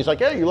off? And he's like,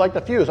 yeah, you like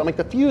the fuse. I'm like,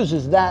 the fuse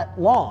is that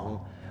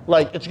long.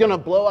 Like, it's gonna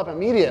blow up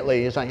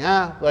immediately. He's like,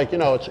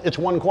 it's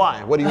 1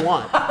 kwai. What do you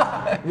want?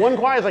 1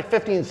 kwai is like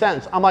 15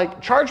 cents. I'm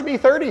like, charge me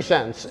 30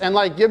 cents and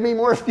like, give me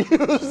more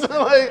fuse.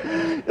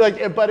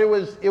 But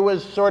it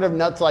was sort of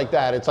nuts like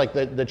that. It's like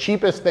the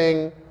cheapest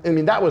thing. I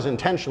mean, that was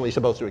intentionally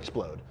supposed to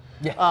explode.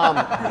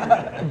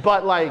 Yeah.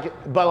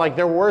 But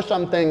there were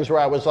some things where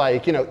I was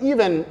like,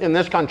 even in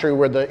this country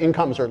where the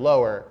incomes are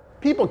lower,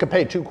 people could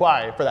pay 2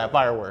 kwai for that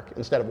firework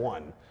instead of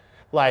 1.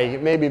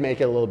 Like maybe make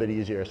it a little bit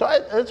easier. So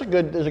it's a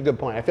good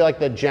point. I feel like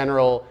the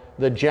general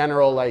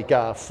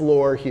like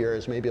floor here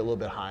is maybe a little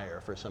bit higher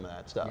for some of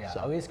that stuff. Yeah, so.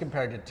 at least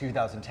compared to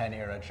 2010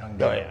 era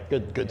Chengdu. Oh yeah,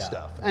 good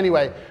stuff.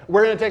 Anyway,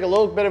 we're gonna take a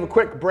little bit of a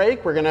quick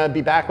break. We're gonna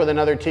be back with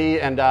another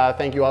tea, and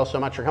thank you all so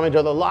much for coming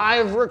to the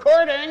live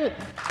recording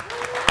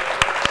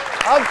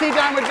of Tea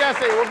Time with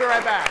Jesse. We'll be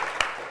right back.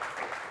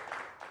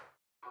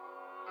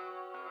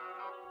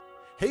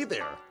 Hey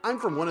there, I'm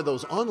from one of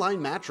those online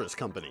mattress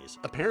companies.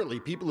 Apparently,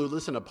 people who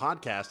listen to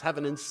podcasts have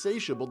an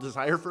insatiable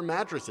desire for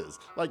mattresses,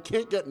 like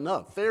can't get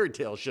enough, fairy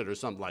tale shit or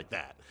something like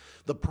that.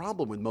 The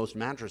problem with most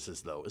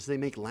mattresses, though, is they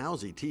make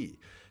lousy tea.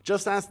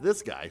 Just ask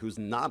this guy who's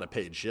not a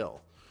paid shill.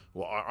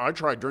 Well, I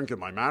tried drinking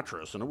my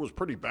mattress and it was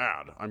pretty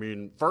bad. I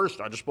mean, first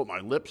I just put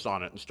my lips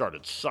on it and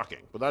started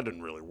sucking, but that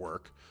didn't really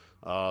work.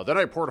 Then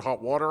I poured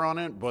hot water on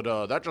it,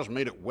 but that just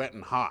made it wet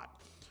and hot.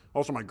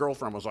 Also, my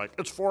girlfriend was like,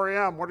 it's 4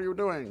 a.m., what are you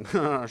doing?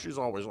 She's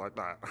always like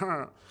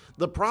that.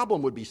 The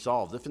problem would be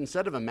solved if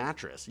instead of a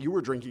mattress, you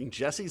were drinking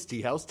Jesse's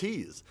Teahouse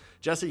teas.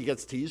 Jesse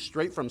gets teas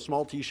straight from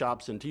small tea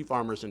shops and tea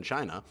farmers in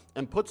China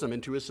and puts them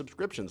into his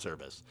subscription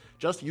service.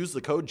 Just use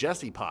the code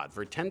JessePod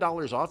for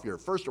 $10 off your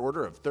first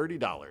order of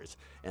 $30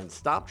 and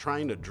stop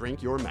trying to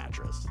drink your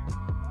mattress.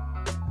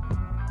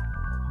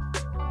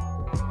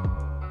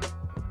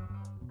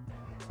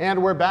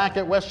 And we're back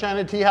at West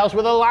China Teahouse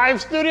with a live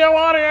studio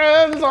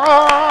audience.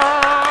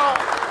 Oh!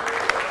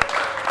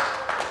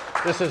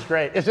 This is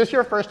great. Is this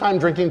your first time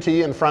drinking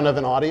tea in front of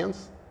an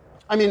audience?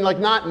 I mean, like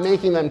not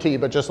making them tea,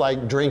 but just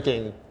like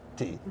drinking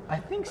tea. I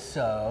think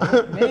so,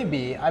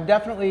 maybe. I've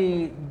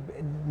definitely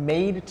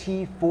made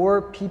tea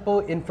for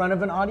people in front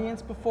of an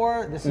audience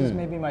before. This is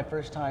maybe my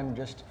first time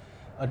just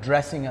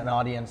addressing an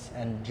audience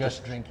and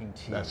just drinking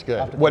tea. That's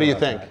good. What do you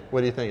think?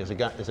 What do you think? Is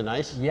it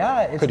nice?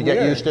 Yeah, it's Could you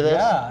get used to this?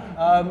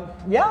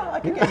 Yeah, I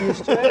could get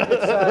used to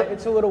it.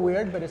 It's a little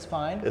weird, but it's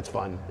fine. It's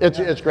fun.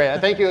 It's great.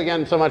 Thank you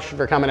again so much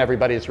for coming,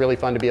 everybody. It's really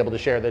fun to be able to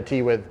share the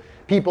tea with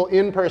people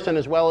in person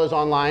as well as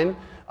online.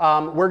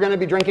 We're going to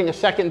be drinking a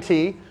second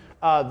tea.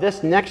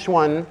 This next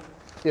one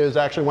is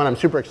actually one I'm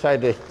super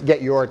excited to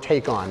get your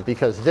take on,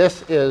 because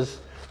this is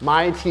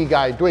my tea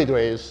guy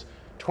Duidui's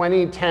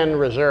 2010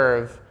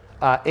 Reserve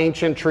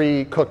Ancient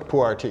Tree Cooked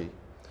Pu'er tea.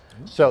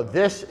 So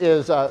this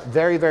is a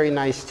very, very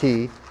nice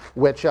tea,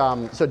 which,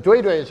 so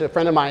Duidui is a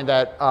friend of mine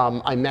that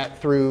I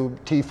met through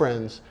Tea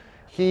Friends.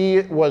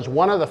 He was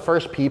one of the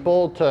first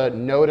people to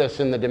notice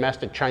in the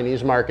domestic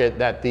Chinese market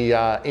that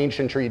the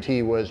ancient tree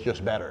tea was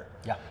just better.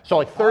 Yeah. So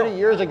like 30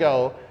 years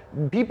ago,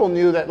 people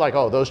knew that like,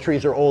 oh, those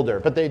trees are older,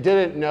 but they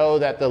didn't know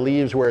that the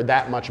leaves were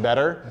that much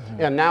better.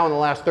 And now in the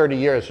last 30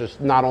 years, there's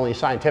not only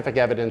scientific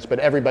evidence, but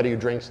everybody who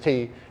drinks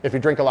tea, if you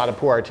drink a lot of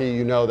pu'er tea,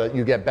 you know that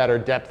you get better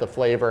depth of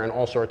flavor and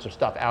all sorts of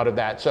stuff out of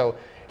that. So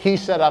he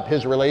set up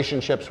his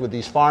relationships with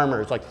these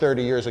farmers like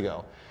 30 years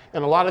ago.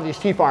 And a lot of these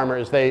tea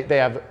farmers, they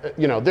have,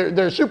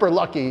 they're super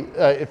lucky,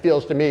 it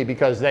feels to me,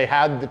 because they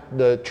had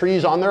the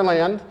trees on their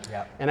land.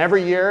 Yep. And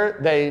every year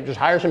they just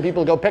hire some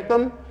people to go pick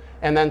them.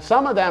 And then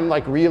some of them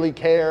like really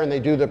care and they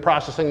do the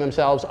processing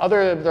themselves.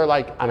 Others, they're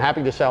like, I'm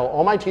happy to sell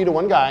all my tea to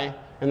one guy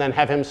and then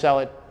have him sell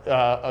it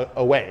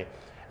away.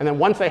 And then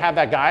once they have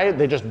that guy,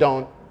 they just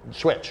don't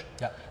switch.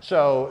 Yep.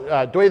 So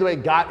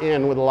Duidui got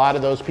in with a lot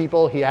of those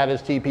people. He had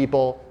his tea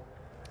people,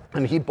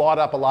 and he bought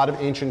up a lot of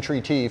ancient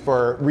tree tea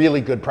for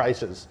really good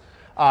prices,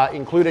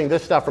 including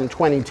this stuff from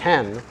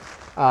 2010,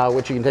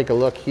 which you can take a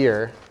look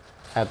here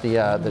at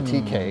the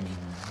tea cake.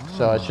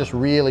 So it's just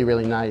really,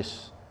 really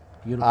nice.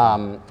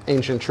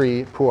 Ancient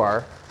tree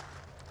pu'er.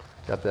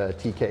 Got the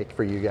tea cake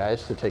for you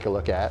guys to take a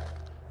look at.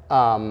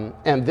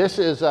 And this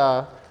is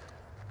from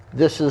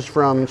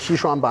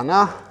Xishuan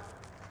Bana.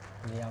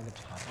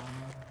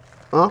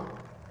 Huh? Well,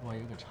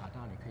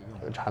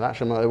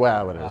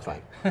 whatever, it's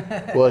fine.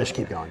 We'll just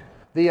keep going.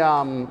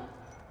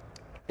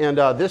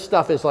 This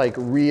stuff is like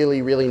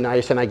really, really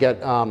nice, and I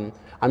get, I'm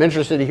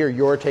interested to hear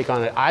your take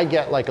on it. I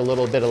get like a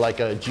little bit of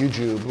like a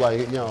jujube,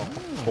 like,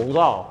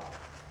 Hongzao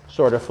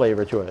sort of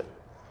flavor to it.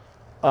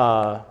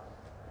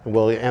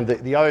 And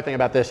the other thing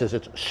about this is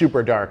it's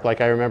super dark.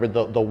 Like I remember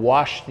the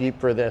wash steep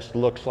for this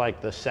looks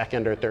like the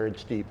second or third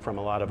steep from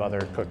a lot of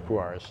other cooked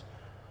pu'ers.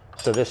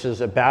 So this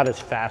is about as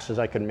fast as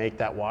I could make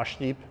that wash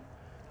steep,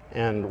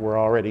 and we're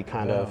already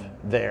kind of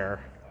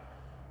there.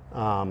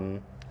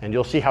 And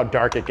you'll see how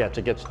dark it gets.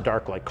 It gets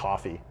dark like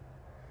coffee.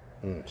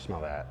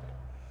 Smell that.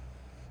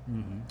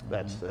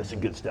 That's the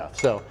good stuff.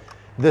 So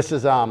this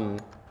is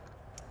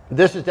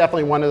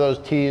definitely one of those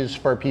teas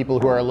for people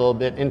who are a little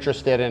bit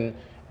interested in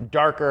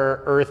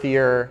darker,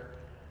 earthier.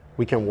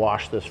 We can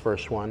wash this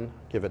first one,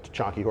 give it to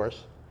Chonky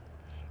Horse.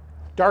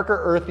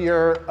 Darker,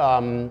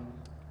 earthier,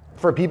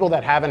 for people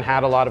that haven't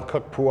had a lot of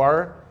cooked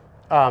pu'er,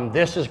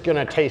 this is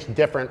gonna taste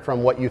different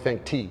from what you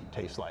think tea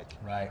tastes like.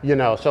 Right. You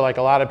know, so like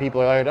a lot of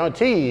people are like, oh,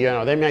 tea, you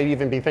know, they might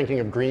even be thinking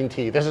of green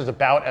tea. This is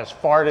about as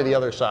far to the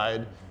other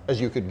side as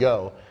you could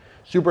go.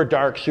 Super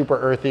dark, super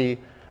earthy,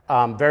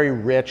 very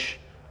rich.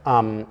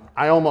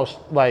 I almost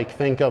like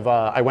think of,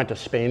 I went to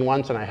Spain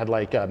once and I had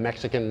like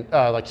Mexican,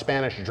 like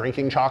Spanish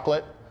drinking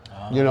chocolate.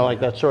 You know, like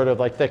that sort of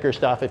like thicker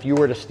stuff. If you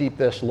were to steep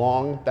this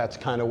long, that's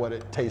kind of what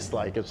it tastes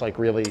like. It's like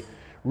really,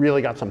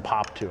 really got some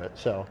pop to it.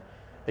 So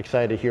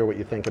excited to hear what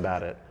you think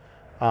about it.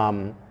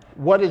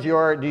 What is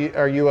your,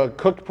 are you a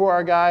cooked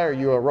pu'er guy? Are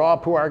you a raw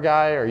pu'er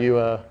guy? Are you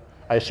a,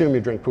 I assume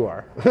you drink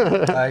pu'er.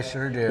 I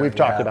sure do. We've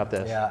talked about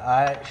this.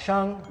 Yeah,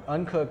 sheng,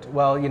 uncooked.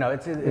 Well, you know,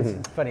 it's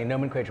funny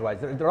nomenclature-wise.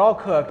 They're all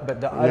cooked,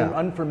 but the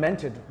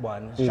unfermented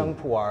one, sheng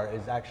pu'er,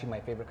 is actually my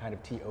favorite kind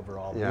of tea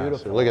overall. Yeah,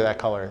 beautiful. so look at that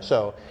color.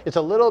 So it's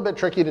a little bit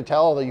tricky to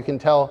tell, although you can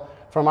tell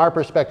from our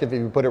perspective, if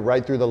you put it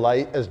right through the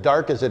light, as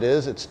dark as it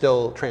is, it's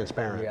still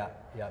transparent. Yeah.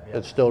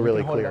 It's still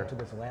really hold clear. it up to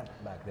this lamp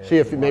back there. See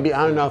if maybe,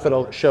 I don't know if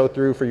it'll show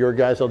through for your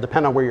guys. It'll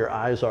depend on where your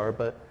eyes are,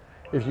 but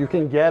if you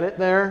can get it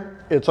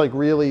there, it's like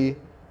really,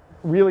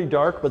 really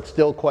dark, but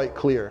still quite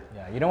clear.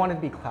 Yeah, you don't want it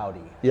to be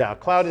cloudy. Yeah,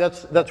 cloudy,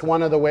 that's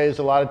one of the ways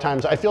a lot of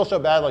times, I feel so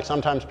bad, like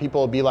sometimes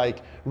people will be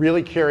like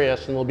really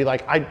curious and they'll be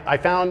like, I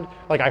found,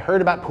 like I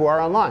heard about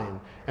pu'er online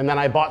and then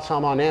I bought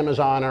some on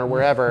Amazon or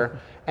wherever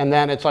and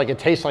then it's like, it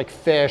tastes like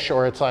fish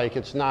or it's like,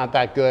 it's not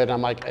that good.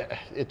 I'm like,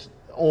 it's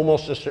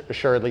almost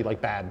assuredly like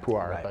bad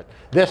pu'er, right. But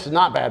this is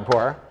not bad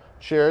pu'er.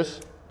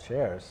 Cheers.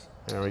 Cheers.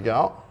 There we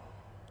go.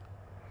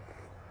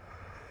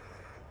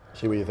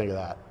 See what you think of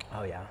that.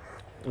 Oh yeah.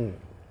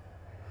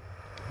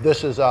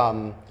 This is,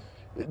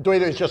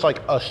 Duidui is just like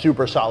a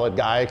super solid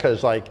guy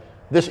because like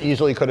this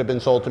easily could have been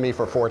sold to me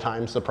for 4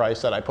 times the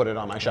price that I put it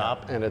on my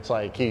shop. And it's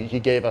like, he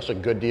gave us a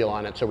good deal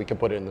on it so we could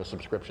put it in the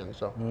subscription,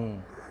 so.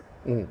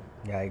 Yeah,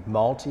 like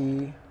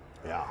malty.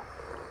 Yeah.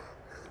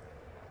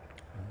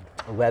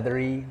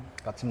 Leathery,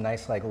 got some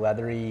nice like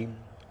leathery,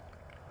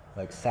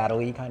 like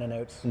saddle-y kind of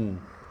notes.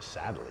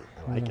 Sadly,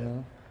 I like it.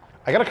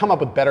 I gotta come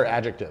up with better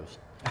adjectives.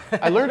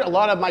 I learned a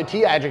lot of my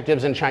tea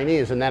adjectives in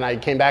Chinese and then I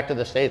came back to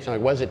the States and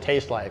like, what does it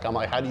taste like? I'm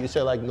like, how do you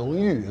say like nong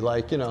yu?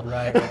 Like, you know.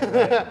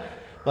 Right.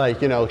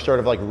 Like, you know, sort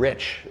of like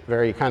rich,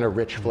 very kind of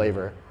rich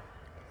flavor.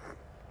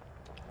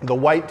 The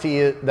white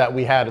tea that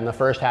we had in the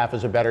first half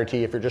is a better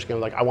tea if you're just gonna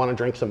like, I wanna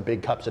drink some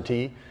big cups of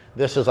tea.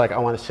 This is like, I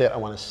wanna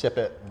sip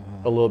it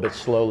a little bit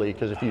slowly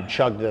because if you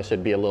chugged this,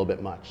 it'd be a little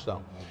bit much.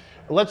 So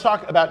let's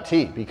talk about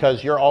tea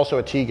because you're also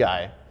a tea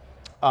guy.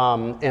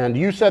 And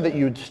you said that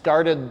you'd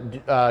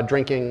started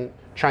drinking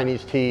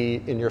Chinese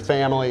tea in your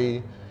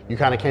family. You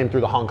kind of came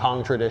through the Hong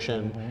Kong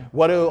tradition.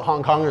 What do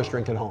Hong Kongers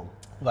drink at home?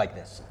 Like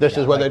this. This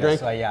is what they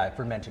drink? Yeah,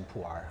 fermented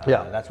pu'er.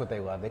 Yeah. That's what they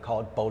love. They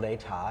call it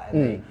bolei cha.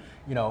 And they,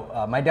 you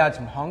know, my dad's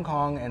from Hong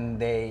Kong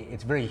and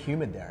it's very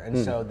humid there. And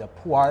so the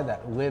pu'er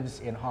that lives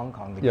in Hong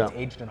Kong, that gets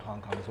aged in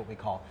Hong Kong is what we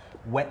call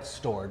wet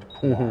stored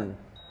pu'er.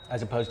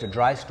 As opposed to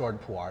dry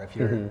stored pu'er. If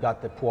you've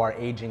got the pu'er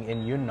aging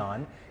in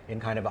Yunnan in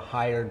kind of a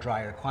higher,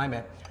 drier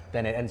climate,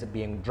 then it ends up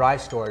being dry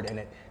stored and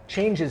it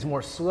changes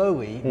more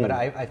slowly, but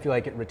I feel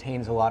like it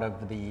retains a lot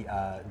of the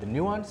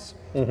nuance,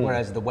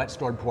 whereas the wet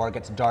stored pu'er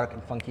gets dark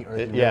and funky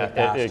earthy really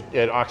fast.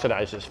 It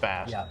oxidizes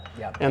fast.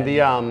 Yeah. And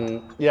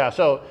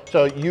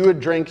so you would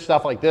drink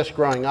stuff like this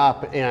growing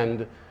up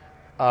and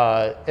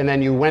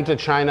then you went to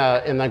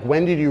China and like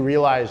when did you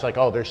realize like,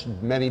 oh, there's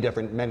many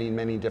different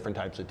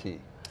types of tea?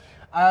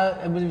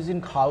 It was in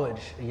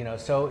college, you know,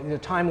 so the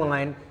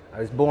timeline,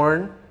 I was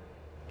born.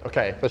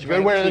 Okay, that's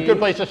good. Where a good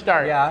place to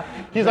start. Yeah.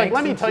 He's like,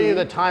 let me tell you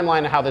the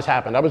timeline of how this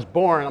happened. I was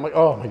born. I'm like,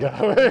 oh my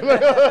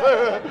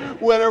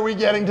god. When are we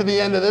getting to the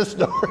end of this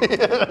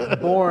story?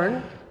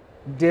 Born,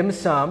 dim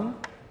sum,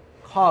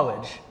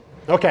 college.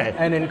 Okay.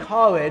 And in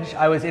college,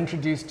 I was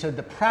introduced to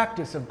the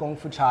practice of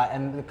Gongfu cha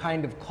and the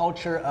kind of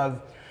culture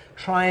of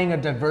trying a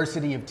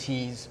diversity of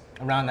teas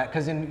around that.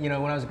 Because when I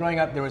was growing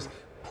up, there was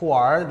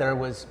pu'er, there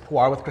was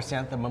pu'er with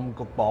chrysanthemum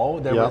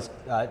gukbo, there was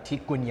tea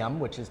gunyam,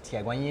 which is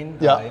tie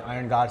guanyin,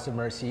 iron goddess of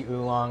mercy,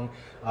 oolong,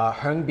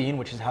 heng bean,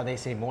 which is how they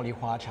say moli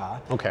hua cha.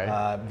 Okay.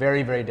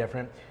 Very, very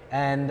different.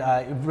 And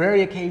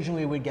very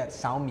occasionally we'd get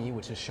saomi,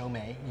 which is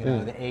shomei,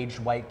 the aged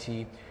white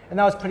tea. And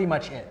that was pretty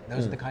much it.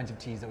 Those are the kinds of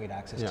teas that we had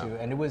access to.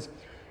 And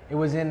I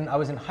was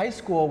in high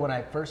school when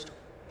I first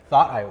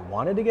thought I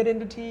wanted to get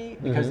into tea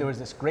because there was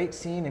this great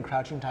scene in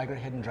Crouching Tiger,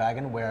 Hidden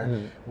Dragon where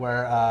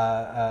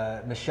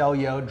Michelle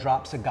Yeoh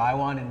drops a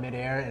gaiwan in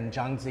midair and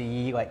Zhang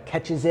Ziyi like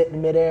catches it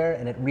in midair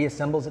and it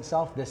reassembles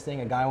itself. This thing,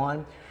 a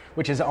gaiwan,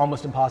 which is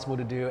almost impossible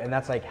to do, and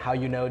that's like how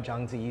you know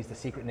Zhang Ziyi is the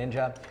secret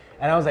ninja.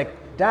 And I was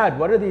like, Dad,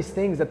 what are these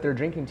things that they're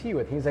drinking tea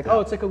with? He's like, oh,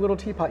 it's like a litally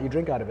teapot, you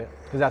drink out of it.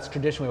 Because that's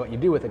traditionally what you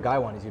do with a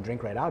gaiwan is you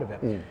drink right out of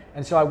it.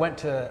 And so I went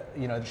to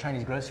the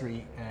Chinese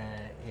grocery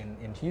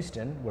in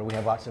Houston, where we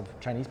have lots of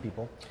Chinese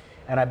people,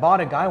 and I bought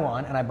a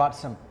gaiwan and I bought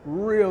some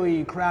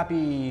really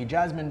crappy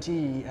jasmine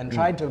tea and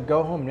tried to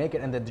go home and make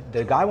it, and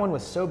the gaiwan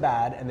was so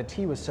bad and the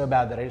tea was so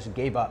bad that I just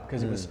gave up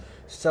because it was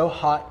so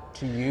hot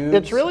to use.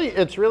 It's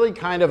really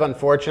kind of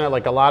unfortunate.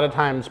 Like a lot of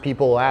times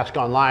people ask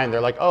online, they're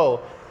like,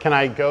 oh, can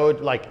I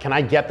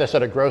get this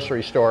at a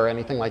grocery store or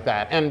anything like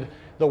that? And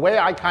the way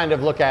I kind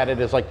of look at it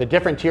is like the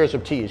different tiers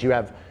of teas. You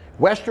have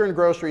Western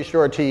grocery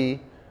store tea,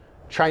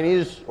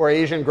 Chinese or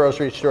Asian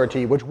grocery store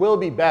tea, which will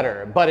be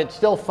better, but it's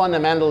still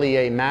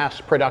fundamentally a mass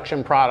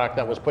production product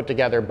that was put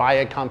together by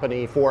a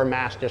company for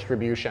mass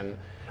distribution.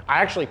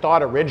 I actually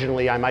thought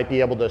originally I might be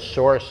able to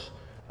source,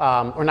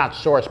 or not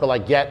source, but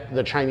like get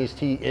the Chinese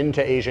tea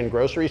into Asian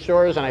grocery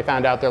stores, and I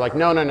found out they're like,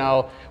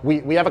 no,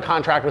 we have a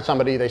contract with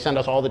somebody, they send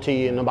us all the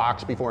tea in the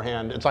box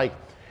beforehand. It's like,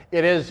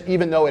 it is,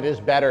 even though it is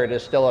better, it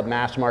is still a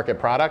mass market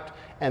product,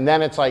 and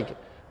then it's like,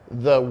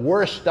 the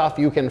worst stuff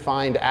you can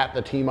find at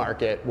the tea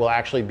market will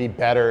actually be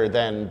better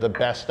than the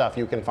best stuff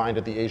you can find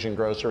at the Asian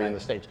grocery in the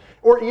States.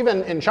 Or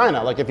even in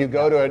China, like if you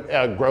go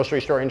to a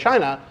grocery store in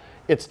China,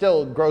 it's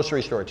still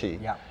grocery store tea,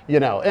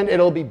 and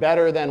it'll be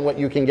better than what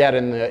you can get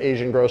in the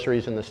Asian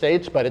groceries in the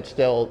States, but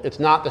it's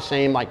not the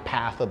same like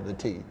path of the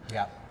tea.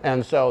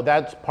 And so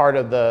that's part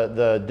of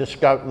the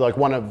discovery, like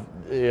one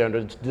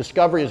of,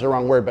 discovery is the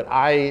wrong word, but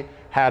I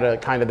had a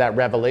kind of that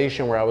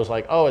revelation where I was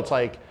like, oh, it's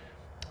like,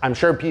 I'm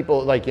sure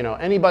people like,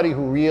 anybody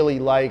who really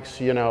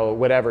likes,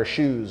 whatever,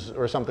 shoes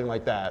or something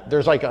like that,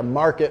 there's like a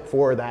market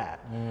for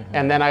that.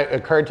 And then it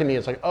occurred to me,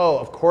 it's like, oh,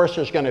 of course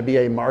there's going to be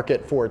a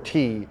market for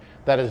tea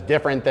that is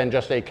different than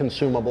just a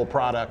consumable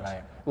product,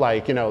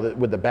 like,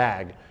 with the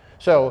bag.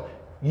 So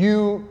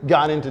you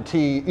got into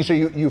tea, so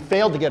you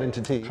failed to get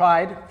into tea.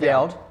 Tried,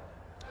 failed.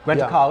 Went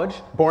to college.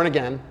 Born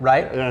again.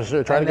 Right.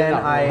 And then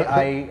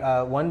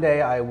I one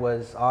day I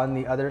was on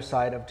the other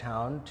side of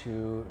town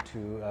to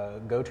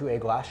go to a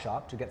glass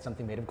shop to get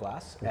something made of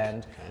glass.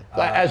 And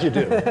as you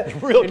do.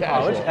 Real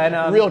casual.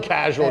 And, real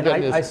casual.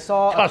 And I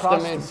saw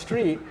across the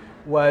street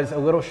was a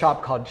little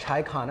shop called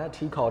Chai Kana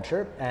Tea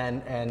Culture.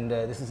 And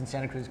this is in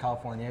Santa Cruz,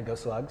 California. Go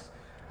Slugs.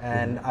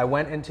 And I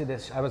went into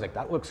this, I was like,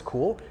 that looks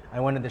cool. I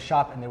went to the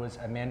shop and there was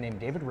a man named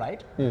David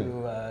Wright,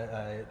 who,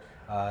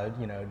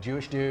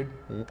 Jewish dude.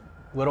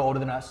 A little older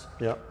than us,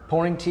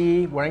 pouring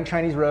tea, wearing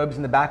Chinese robes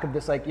in the back of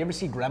this, like, you ever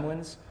see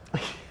Gremlins?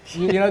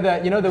 you know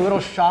the little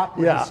shop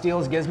where he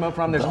steals Gizmo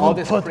from? There's all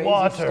this crazy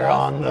water stuff.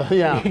 On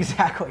the,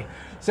 Exactly.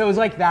 So it was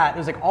like that. It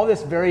was like all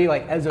this very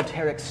like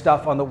esoteric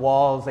stuff on the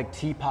walls, like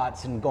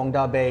teapots and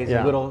gongdabeis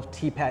and little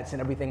teapots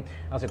and everything.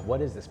 I was like,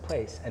 what is this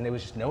place? And it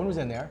was just, no one was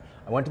in there.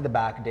 I went to the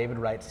back, David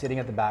Wright sitting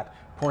at the back,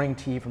 pouring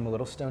tea from a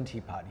little stone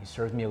teapot. He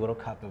served me a little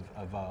cup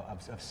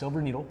of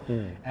silver needle,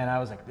 and I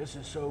was like, "This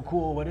is so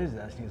cool. What is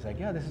this?" And he's like,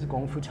 "Yeah, this is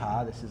Gongfu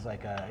cha. This is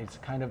like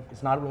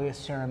it's not really a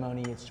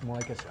ceremony. It's more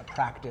like a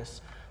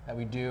practice that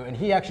we do." And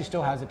he actually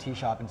still has a tea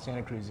shop in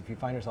Santa Cruz. If you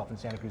find yourself in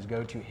Santa Cruz,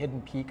 go to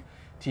Hidden Peak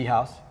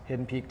Teahouse.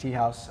 Hidden Peak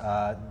Teahouse.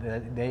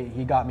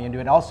 He got me into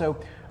it. Also,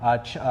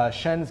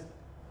 Shen's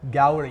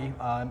gallery.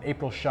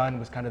 April Shen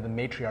was kind of the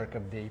matriarch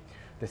of the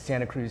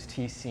Santa Cruz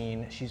tea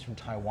scene. She's from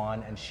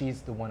Taiwan, and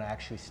she's the one I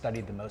actually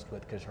studied the most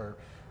with because her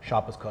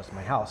shop was close to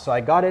my house. So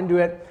I got into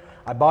it.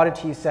 I bought a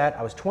tea set.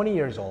 I was 20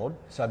 years old,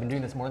 so I've been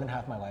doing this more than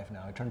half my life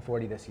now. I turned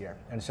 40 this year.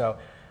 And so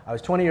I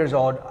was 20 years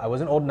old. I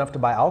wasn't old enough to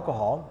buy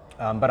alcohol,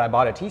 but I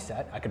bought a tea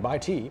set. I could buy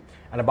tea,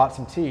 and I bought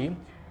some tea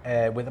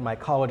with my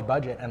college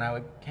budget, and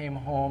I came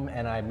home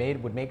and I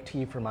would make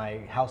tea for my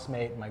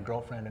housemate, my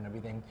girlfriend, and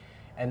everything.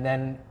 And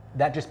then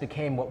that just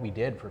became what we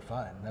did for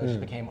fun. That just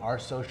became our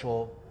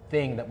social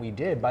thing that we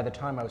did. By the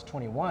time I was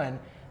 21,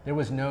 there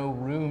was no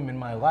room in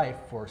my life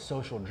for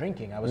social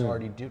drinking. I was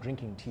already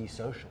drinking tea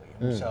socially.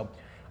 And so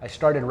I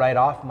started right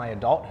off my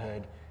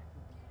adulthood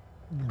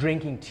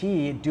drinking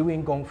tea,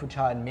 doing Gongfu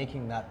cha, and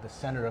making that the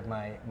center of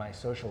my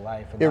social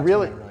life. And that's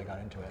when I really got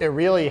into it. It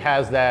really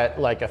has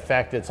that like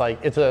effect. It's like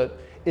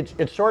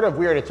it's sort of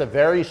weird. It's a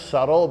very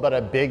subtle but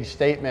a big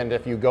statement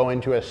if you go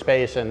into a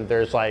space and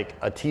there's like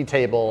a tea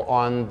table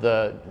on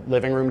the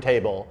living room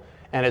table.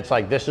 And it's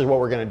like, this is what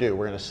we're going to do.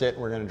 We're going to sit,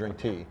 we're going to drink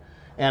tea.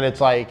 And it's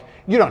like,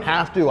 you don't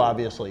have to,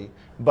 obviously,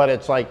 but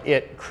it's like,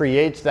 it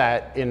creates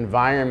that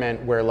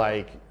environment where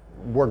like,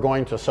 we're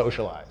going to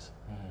socialize.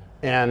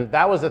 And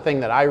that was the thing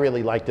that I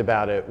really liked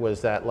about it,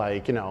 was that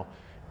like,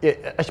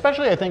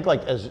 especially I think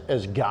like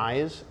as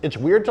guys, it's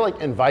weird to like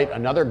invite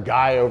another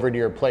guy over to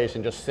your place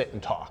and just sit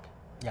and talk.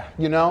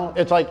 Yeah.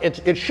 It's like,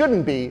 it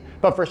shouldn't be,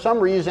 but for some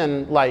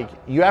reason, like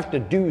you have to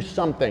do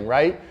something,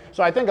 right?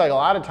 So I think like a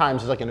lot of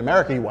times it's like in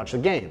America, you watch the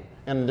game.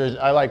 And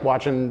I like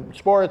watching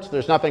sports.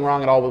 There's nothing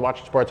wrong at all with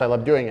watching sports. I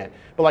love doing it.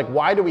 But like,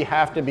 why do we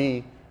have to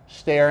be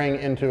staring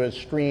into a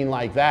screen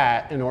like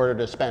that in order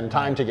to spend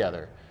time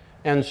together?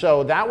 And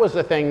so that was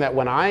the thing that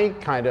when I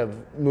kind of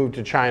moved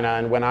to China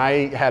and when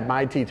I had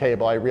my tea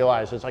table, I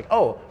realized it's like,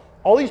 oh,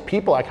 all these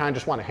people I kind of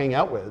just want to hang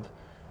out with,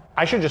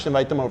 I should just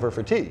invite them over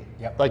for tea.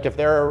 Yep. Like if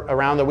they're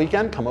around the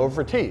weekend, come over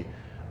for tea.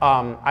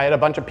 I had a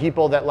bunch of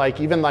people that like,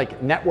 even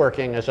like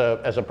networking as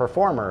a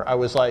performer,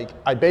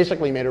 I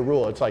basically made a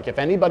rule. It's like, if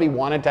anybody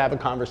wanted to have a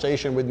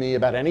conversation with me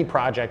about any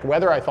project,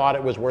 whether I thought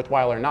it was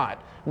worthwhile or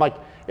not, I'm like,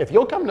 if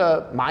you'll come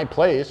to my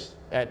place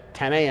at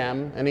 10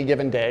 a.m. any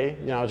given day,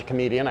 you know, as a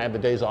comedian, I have the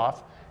days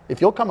off.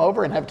 If you'll come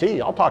over and have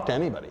tea, I'll talk to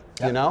anybody,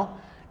 you know?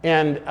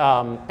 And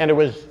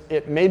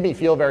it made me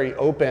feel very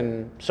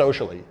open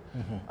socially.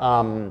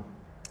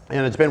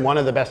 And it's been one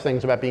of the best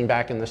things about being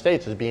back in the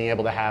States is being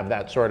able to have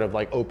that sort of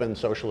like open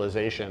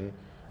socialization,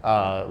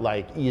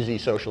 like easy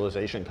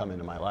socialization come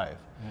into my life.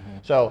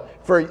 So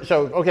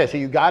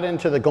you got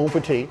into the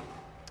Gongfu tea,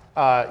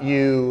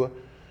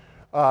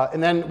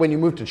 and then when you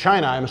moved to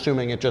China, I'm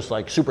assuming it just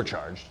like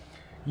supercharged.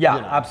 Yeah,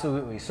 you know.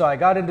 Absolutely. So I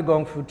got into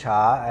Gongfu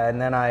cha,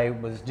 and then I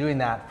was doing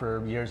that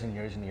for years and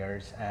years and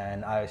years.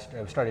 And I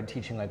started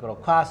teaching like little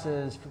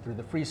classes through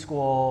the free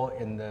school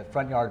in the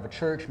front yard of a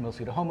church,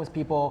 mostly to homeless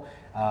people.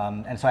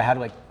 And so I had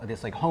like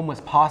this like homeless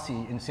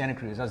posse in Santa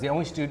Cruz. I was the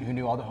only student who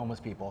knew all the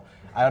homeless people.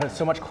 I had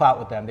so much clout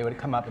with them. They would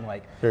come up and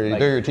like, they're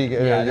your tea,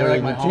 yeah, they're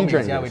like my tea homies.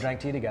 drinkers. Yeah, we drank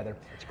tea together.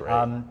 That's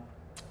great.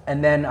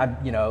 And then I,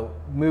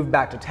 moved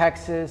back to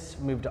Texas,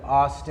 moved to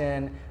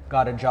Austin,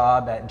 got a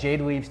job at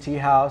Duidui's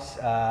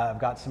Teahouse. I've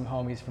got some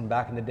homies from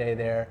back in the day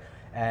there,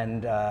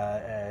 and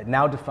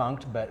now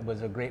defunct, but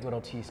was a great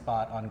little tea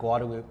spot on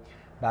Guadalupe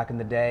back in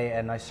the day.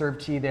 And I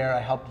served tea there. I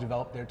helped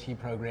develop their tea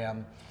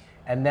program.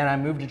 And then I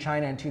moved to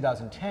China in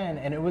 2010,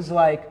 and it was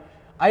like,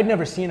 I'd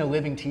never seen a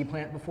living tea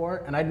plant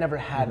before, and I'd never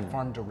had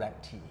farm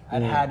direct tea.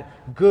 I'd had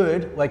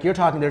good, like you're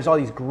talking, there's all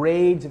these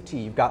grades of tea.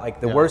 You've got like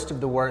the worst of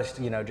the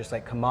worst, just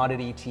like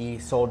commodity tea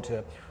sold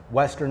to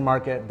Western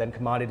market, then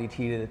commodity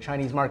tea to the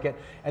Chinese market,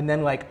 and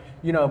then like,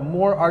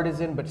 more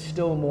artisan, but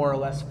still more or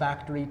less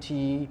factory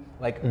tea,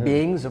 like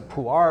beings of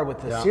Pu'er with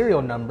the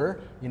serial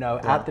number,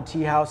 at the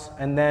tea house.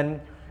 And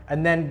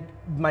then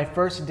my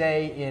first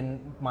day in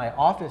my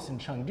office in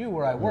Chengdu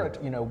where I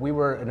worked, we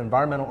were an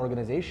environmental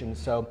organization,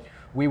 so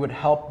we would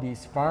help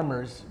these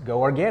farmers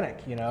go organic,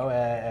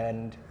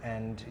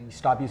 and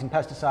stop using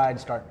pesticides,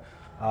 start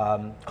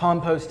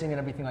composting and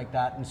everything like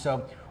that. And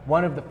so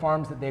one of the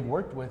farms that they'd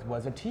worked with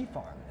was a tea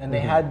farm, and they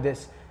had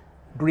this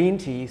green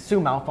tea, Su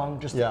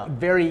Maofeng, just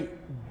very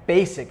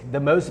basic, the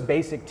most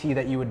basic tea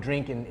that you would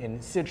drink in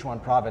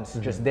Sichuan province,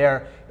 just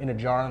there in a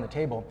jar on the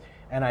table.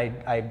 And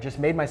I just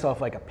made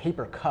myself like a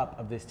paper cup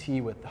of this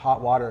tea with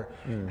hot water,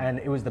 and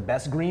it was the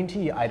best green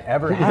tea I'd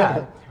ever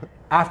had.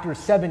 After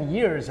 7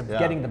 years of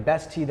getting the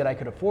best tea that I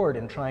could afford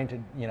and trying to,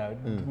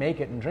 make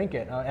it and drink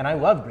it, and I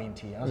love green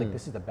tea. And I was like,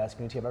 this is the best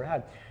green tea I've ever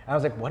had. And I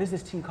was like, what is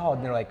this tea called?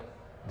 And they're like,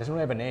 it doesn't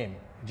really have a name.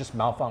 Just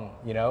Maofeng,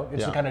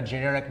 It's a kind of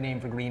generic name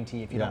for green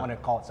tea. If you don't want to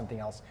call it something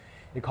else,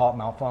 you call it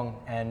Maofeng.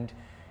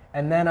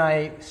 And then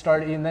I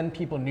started, and then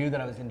people knew that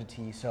I was into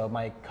tea. So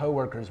my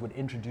coworkers would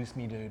introduce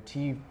me to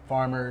tea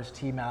farmers,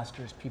 tea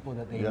masters, people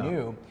that they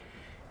knew.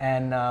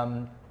 And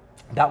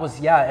that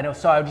was, and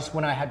so I just,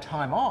 when I had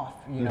time off,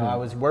 I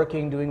was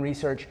working, doing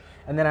research,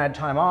 and then I had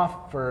time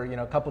off for,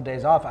 a couple of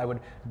days off. I would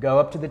go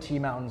up to the tea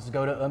mountains,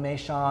 go to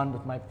Emeishan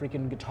with my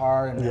freaking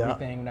guitar and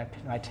everything,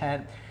 my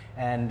tent,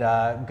 and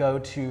go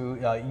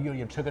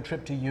to, took a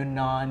trip to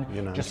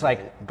Yunnan, just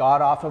like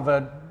got off of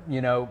a,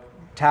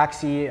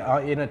 taxi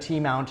in a tea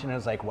mountain, and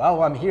it's like,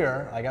 well, I'm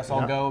here. I guess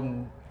I'll go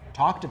and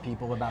talk to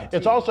people about tea.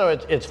 It's also,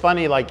 it's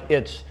funny, like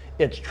it's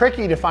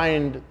tricky to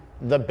find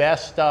the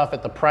best stuff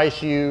at the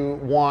price you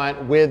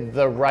want with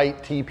the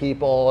right tea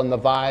people and the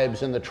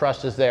vibes and the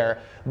trust is there.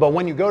 But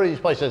when you go to these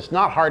places, it's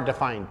not hard to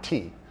find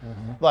tea.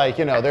 Like,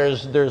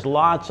 there's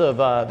lots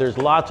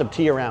of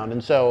tea around.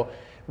 And so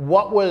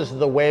what was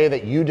the way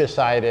that you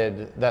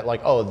decided that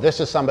like, oh, this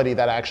is somebody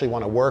that I actually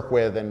want to work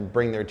with and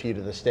bring their tea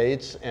to the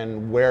States?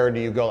 And where do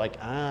you go like,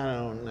 I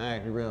don't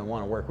actually really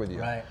want to work with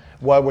you? Right.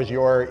 What was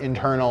your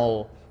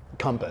internal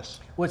compass?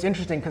 Well, it's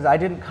interesting because I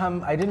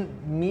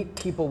didn't meet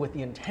people with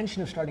the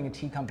intention of starting a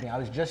tea company. I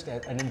was just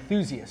an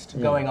enthusiast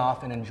going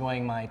off and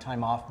enjoying my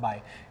time off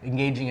by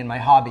engaging in my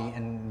hobby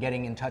and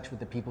getting in touch with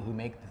the people who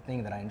make the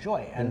thing that I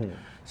enjoy. And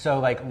so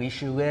like Li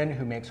Shulin,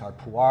 who makes our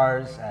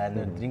pu'ers, and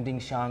the Ding Ding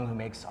Xiang, who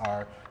makes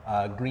our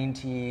green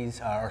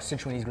teas, our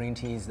Sichuanese green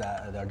teas,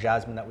 the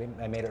jasmine that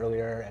I made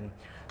earlier, and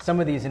some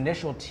of these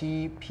initial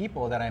tea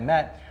people that I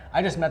met,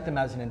 I just met them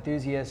as an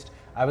enthusiast.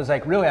 I was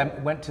like, really, I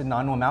went to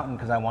Nanwo Mountain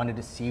because I wanted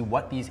to see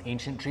what these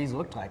ancient trees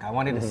looked like. I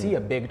wanted to see a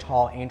big,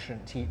 tall,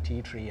 ancient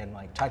tea tree and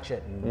like touch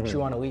it and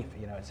chew on a leaf,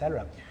 et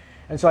cetera.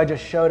 And so I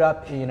just showed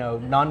up,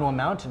 Nanwo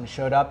Mountain,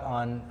 showed up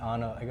on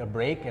a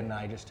break, and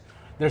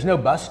there's no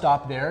bus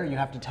stop there. You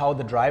have to tell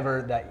the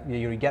driver that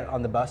you get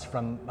on the bus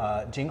from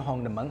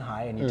Jinghong to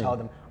Menghai, and you tell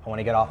them, I want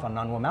to get off on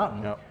Nanwo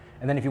Mountain.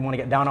 And then if you want to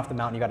get down off the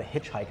mountain, you got to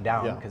hitchhike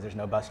down because there's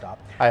no bus stop.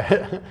 I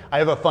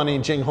have a funny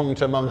Jinghong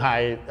to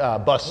Menghai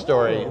bus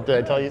story. Did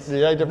I tell you?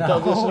 Did I tell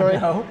this story?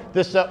 No.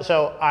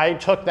 So I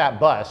took that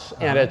bus,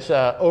 and it's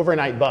an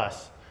overnight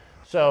bus.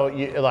 So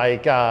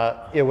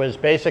it was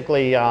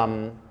basically it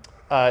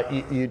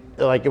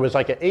was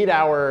like an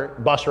 8-hour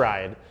bus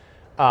ride,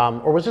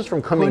 or was this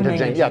from Kunming to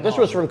Jinghong? Yeah, this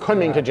was from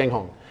Kunming to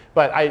Jinghong.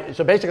 But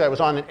so basically I was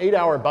on an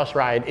 8-hour bus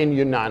ride in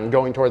Yunnan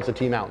going towards the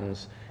Tea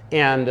Mountains,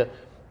 and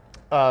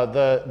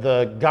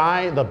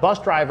the bus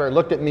driver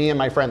looked at me and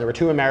my friend. There were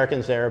 2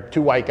 Americans there,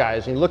 2 white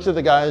guys. And he looks at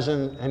the guys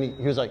and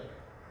he was like,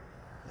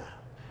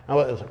 I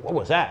was like, what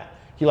was that?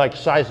 He like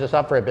sized us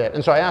up for a bit.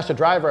 And so I asked the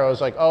driver, I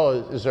was like, oh,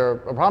 is there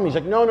a problem? He's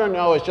like,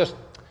 no, it's just,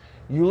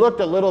 you looked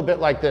a little bit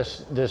like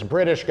this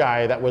British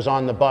guy that was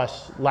on the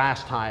bus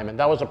last time. And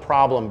that was a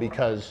problem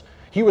because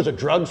he was a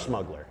drug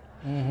smuggler.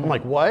 I'm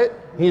like, what?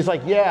 He's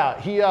like,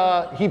 yeah,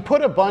 he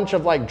put a bunch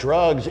of like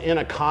drugs in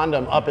a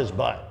condom up his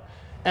butt.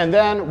 And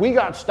then we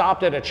got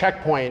stopped at a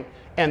checkpoint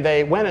and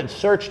they went and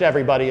searched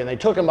everybody and they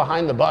took him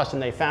behind the bus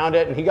and they found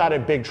it and he got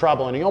in big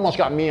trouble and he almost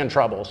got me in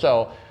trouble.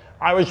 So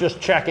I was just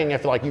checking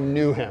if like you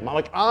knew him. I'm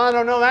like, oh, I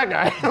don't know that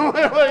guy.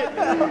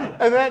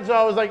 And then so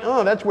I was like,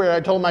 oh, that's weird. I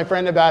told my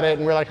friend about it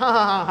and we're like, ha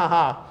ha ha ha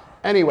ha.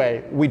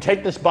 Anyway, we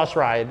take this bus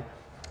ride.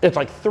 It's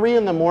like 3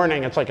 in the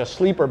morning. It's like a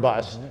sleeper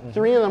bus.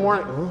 3 in the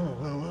morning. Oh,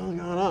 what's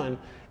going on?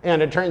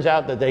 And it turns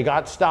out that they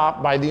got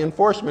stopped by the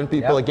enforcement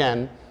people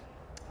again.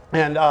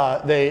 And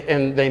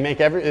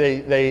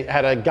they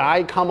had a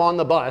guy come on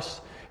the bus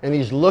and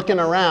he's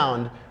looking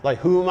around like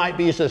who might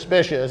be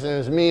suspicious, and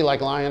it's me like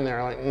lying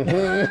there like and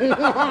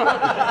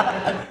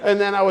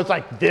then I was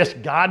like, this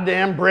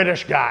goddamn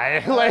British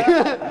guy, like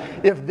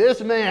if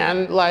this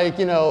man like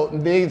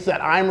means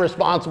that I'm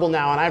responsible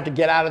now and I have to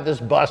get out of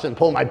this bus and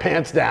pull my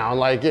pants down,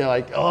 like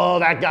like, oh,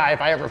 that guy if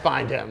I ever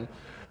find him.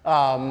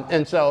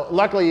 And so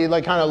luckily he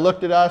like kind of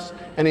looked at us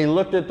and he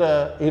looked at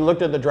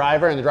the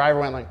driver and the driver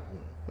went like,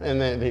 and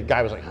then the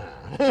guy was like,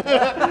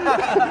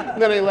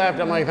 then he left.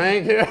 I'm like,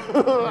 thank you.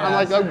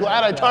 I'm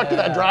glad I talked to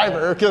that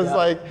driver because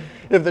like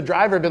if the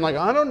driver had been like,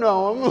 I don't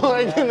know him,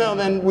 like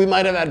then we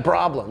might have had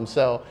problems.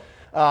 So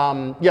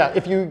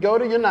if you go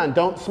to Yunnan,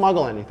 don't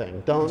smuggle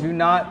anything. Do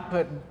not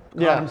put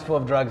condoms full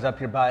of drugs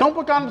up your butt. Don't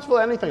put condoms full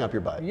of anything up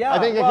your butt. Yeah,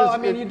 I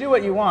mean, you do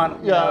what you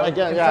want. Yeah,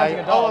 again,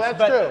 adults,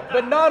 that's true.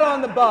 But not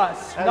on the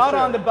bus. Not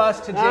on the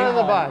bus to Jinghong. Not on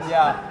the bus.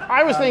 Yeah.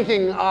 I was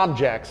thinking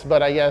objects,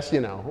 but I guess,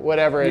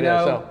 whatever it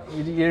is. So.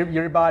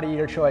 Your body,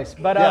 your choice.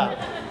 But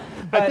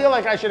I feel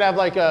like I should have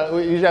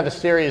you should have a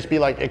series be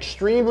like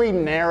extremely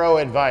narrow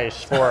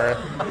advice for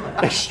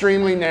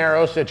extremely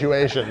narrow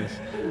situations.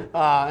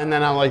 And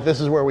then I'm like,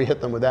 this is where we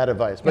hit them with that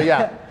advice. But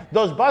yeah,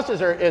 those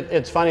buses are,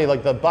 it's funny,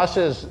 like the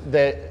buses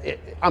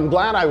I'm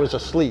glad I was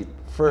asleep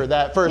for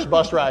that first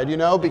bus ride,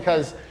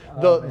 because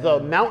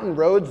the mountain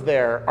roads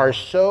there are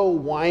so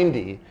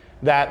windy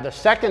that the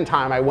second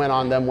time I went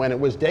on them when it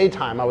was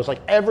daytime, I was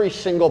like every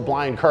single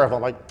blind curve,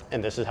 I'm like,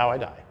 and this is how I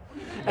die.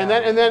 And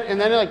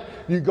then like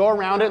you go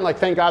around it and like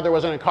thank God there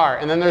wasn't a car.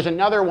 And then there's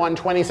another one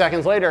 20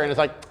 seconds later and it's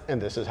like, and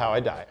this is how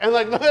I die. And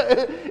like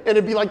and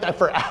it'd be like that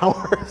for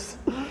hours.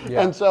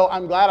 Yeah. And so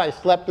I'm glad I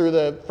slept through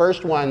the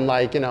first one.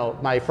 Like,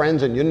 my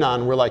friends in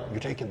Yunnan were like,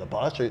 you're taking the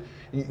bus or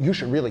you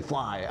should really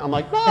fly. I'm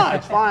like, no,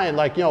 it's fine.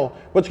 Like,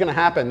 what's gonna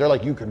happen? They're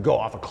like, you could go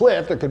off a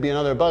cliff, there could be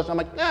another bus. I'm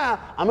like, yeah,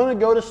 I'm gonna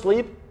go to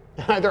sleep.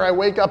 Either I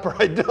wake up or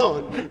I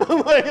don't. I'm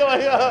like,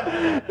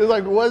 it's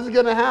like, what's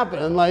gonna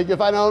happen? Like,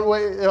 if I don't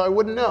wait, I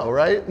wouldn't know,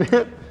 right?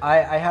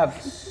 I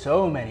have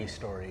so many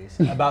stories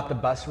about the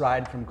bus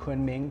ride from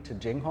Kunming to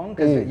Jinghong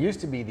because it used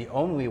to be the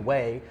only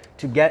way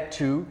to get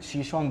to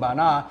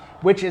Xishuangbanna,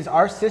 which is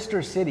our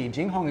sister city.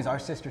 Jinghong is our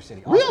sister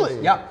city.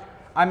 Really? Yeah.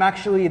 I'm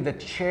actually the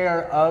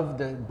chair of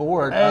the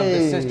board of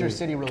the sister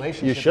city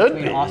relationship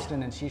between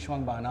Austin and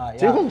Xishuangbanna.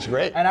 Yeah. Jinghong's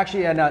great. And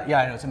actually, I know,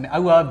 I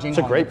love Jinghong. It's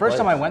a great First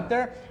time I went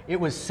there, it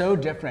was so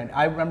different.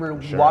 I remember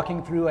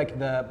walking through like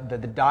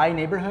the Dai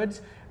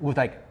neighborhoods with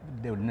like,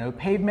 there was no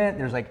pavement.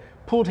 There's like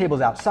pool tables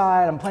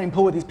outside. I'm playing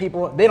pool with these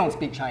people. They don't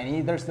speak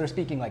Chinese. They're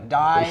speaking like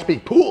Dai. They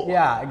speak pool.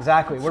 Yeah,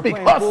 exactly. We're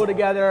playing pool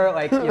together.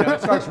 Like,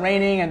 it starts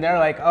raining and they're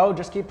like, oh,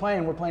 just keep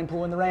playing. We're playing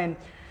pool in the rain.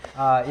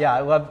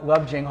 I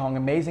love Jinghong,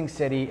 amazing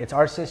city. It's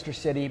our sister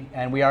city,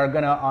 and we are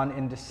gonna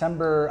in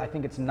December, I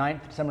think it's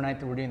December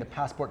 9th, we're doing the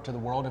Passport to the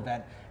World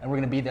event, and we're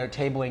gonna be there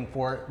tabling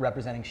for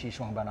representing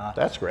Xishuangbanna.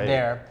 That's great.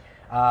 There.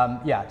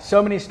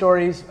 So many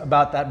stories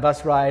about that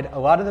bus ride. A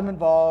lot of them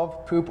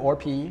involve poop or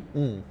pee.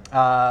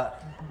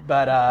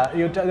 But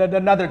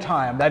another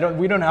time.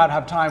 We don't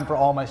have time for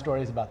all my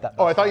stories about that.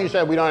 Oh, I thought you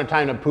said we don't have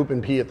time to poop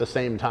and pee at the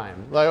same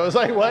time. Like, I was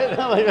like, what?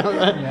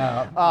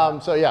 Yeah.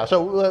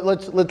 So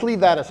let's leave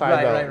that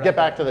aside though. Get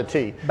back to the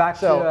tea.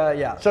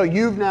 So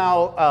you've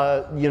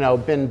now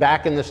been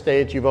back in the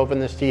States. You've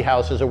opened this tea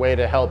house as a way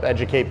to help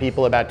educate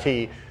people about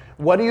tea.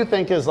 What do you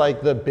think is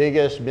like the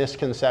biggest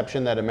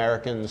misconception that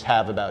Americans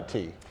have about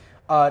tea?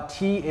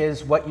 Tea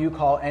is what you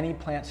call any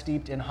plant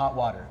steeped in hot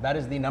water. That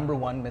is the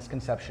 #1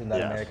 misconception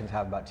that Americans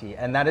have about tea.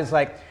 And that is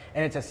like,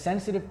 and it's a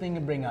sensitive thing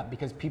to bring up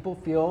because people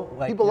feel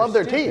like people love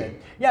their tea.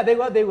 Yeah, they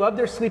love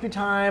their sleepy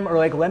time or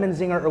like lemon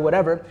zinger or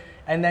whatever.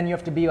 And then you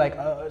have to be like,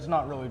 oh, it's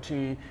not really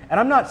tea. And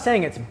I'm not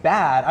saying it's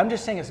bad. I'm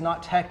just saying it's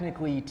not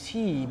technically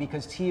tea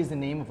because tea is the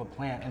name of a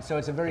plant. And so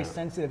it's a very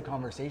sensitive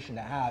conversation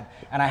to have.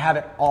 And I have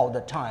it all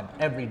the time,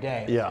 every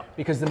day. Yeah.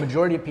 Because the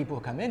majority of people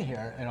who come in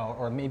here, you know,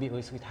 or maybe at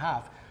least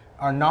half,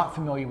 are not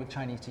familiar with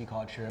Chinese tea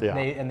culture,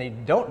 and they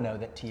don't know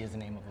that tea is the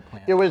name of a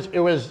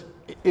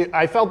plant.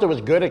 I felt it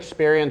was good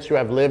experience to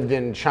have lived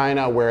in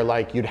China where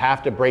like you'd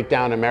have to break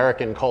down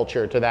American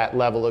culture to that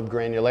level of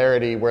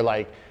granularity where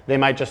like they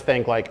might just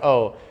think like,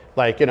 oh,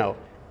 like, you know,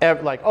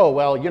 like, oh,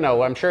 well, you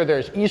know, I'm sure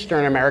there's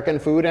Eastern American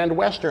food and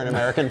Western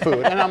American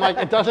food. And I'm like,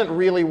 it doesn't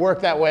really work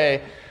that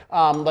way.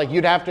 Like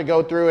you'd have to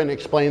go through and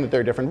explain that there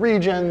are different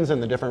regions,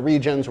 and the different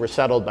regions were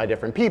settled by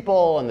different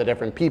people, and the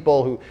different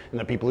people and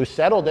the people who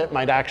settled it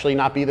might actually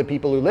not be the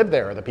people who live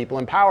there, or the people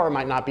in power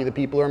might not be the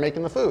people who are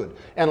making the food.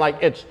 And like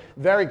it's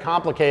very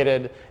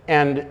complicated,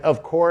 and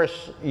of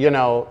course, you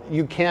know,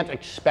 you can't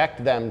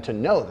expect them to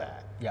know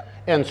that. Yeah.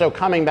 And so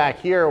coming back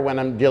here when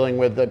I'm dealing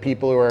with the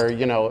people who are,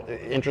 you know,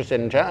 interested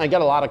in China, I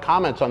get a lot of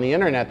comments on the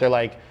internet. They're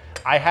like,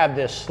 I had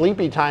this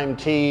sleepy time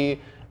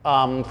tea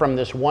from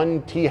this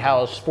one tea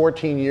house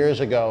 14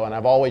 years ago, and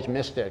I've always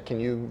missed it. Can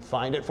you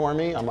find it for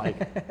me? I'm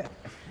like,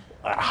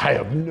 I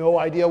have no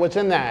idea what's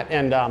in that.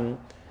 And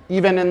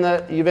even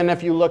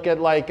if you look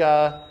at like, you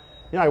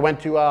know, I went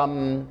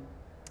to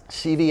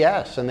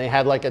CVS and they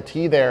had like a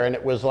tea there, and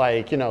it was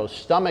like, you know,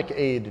 stomach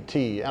aid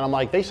tea, and I'm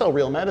like, they sell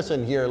real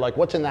medicine here. Like,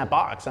 what's in that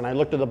box? And I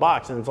looked at the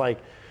box, and it's like,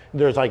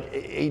 there's like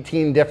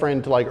 18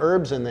 different like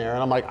herbs in there,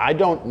 and I'm like, I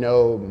don't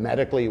know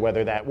medically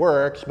whether that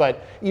works,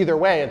 but either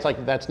way, it's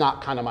like that's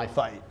not kind of my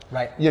fight,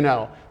 right? You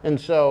know,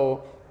 and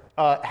so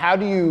how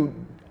do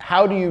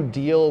you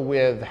deal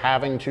with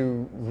having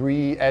to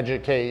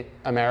re-educate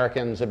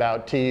Americans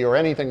about tea or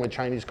anything with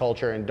Chinese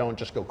culture and don't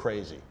just go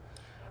crazy?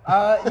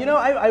 You know,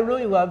 I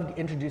really love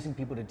introducing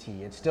people to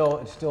tea. It's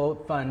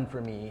still fun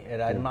for me,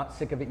 and I'm not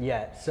sick of it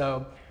yet.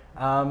 So.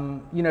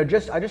 You know,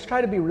 I just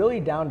try to be really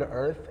down to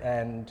earth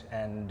and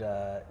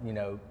you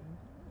know,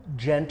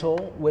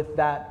 gentle with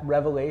that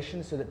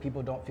revelation so that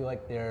people don't feel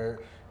like they're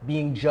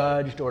being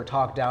judged or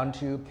talked down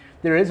to.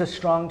 There is a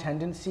strong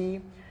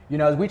tendency, you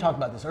know, as we talked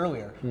about this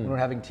earlier when we were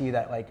having tea,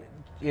 that like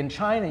in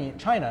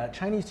China,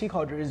 Chinese tea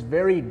culture is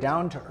very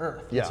down to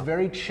earth. Yeah. It's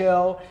very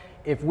chill.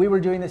 If we were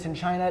doing this in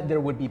China,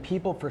 there would be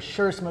people for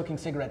sure smoking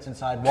cigarettes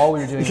inside while we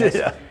were doing this.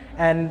 Yeah.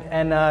 And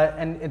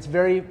it's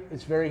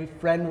very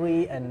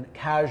friendly and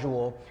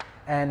casual.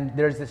 And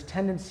there's this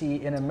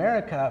tendency in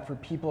America for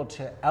people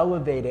to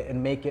elevate it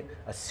and make it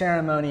a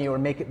ceremony or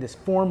make it this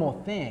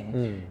formal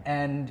thing.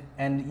 And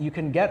you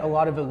can get a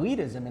lot of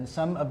elitism in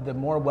some of the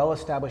more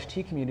well-established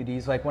tea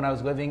communities. Like when I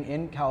was living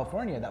in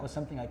California, that was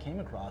something I came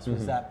across,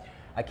 was that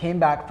I came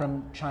back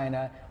from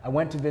China, I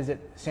went to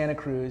visit Santa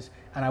Cruz,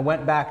 and I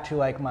went back to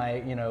like my,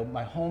 you know,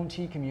 my home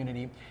tea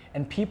community,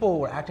 and people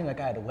were acting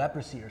like I had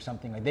leprosy or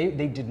something. Like they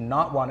did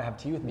not want to have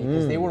tea with me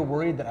because they were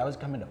worried that I was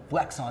coming to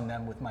flex on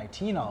them with my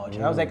tea knowledge.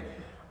 And I was like,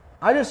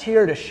 I'm just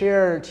here to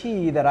share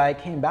tea that I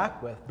came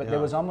back with. But there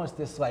was almost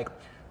this like,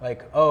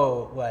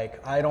 oh,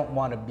 like I don't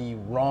want to be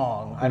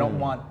wrong. I don't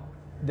want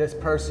this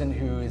person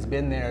who has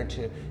been there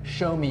to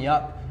show me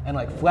up and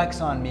like flex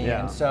on me.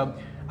 And so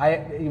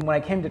when I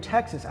came to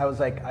Texas, I was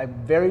like,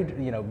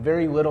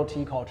 very little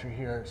tea culture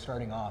here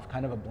starting off,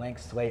 kind of a blank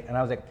slate. And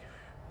I was like,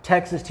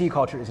 Texas tea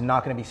culture is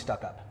not going to be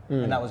stuck up.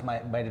 And that was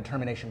my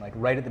determination, like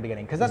right at the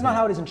beginning, because that's not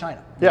how it is in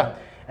China. Yeah. Know?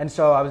 And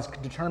so I was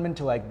determined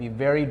to like be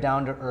very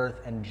down to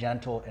earth and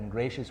gentle and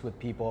gracious with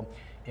people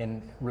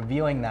in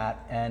revealing that.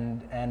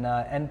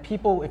 And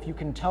people, if you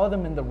can tell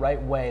them in the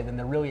right way, then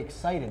they're really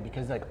excited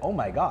because like, oh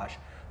my gosh,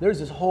 there's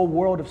this whole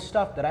world of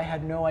stuff that I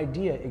had no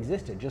idea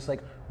existed. Just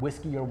like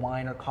whiskey or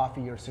wine or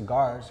coffee or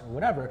cigars or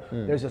whatever,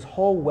 there's this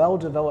whole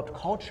well-developed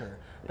culture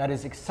that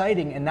is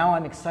exciting, and now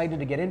I'm excited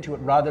to get into it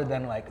rather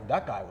than like,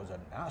 that guy was an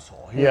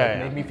asshole. He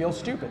made me feel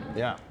stupid.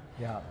 Yeah.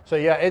 Yeah. So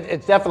yeah,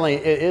 it's definitely,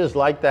 it is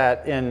like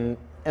that and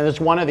it's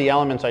one of the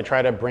elements I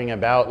try to bring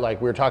about. Like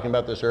we were talking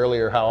about this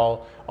earlier,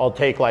 how I'll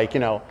take like,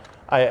 you know,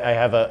 I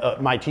have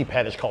my tea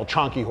pet is called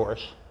Chonky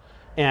Horse.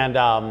 And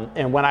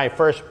when I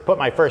first put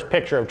my first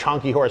picture of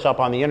Chonky Horse up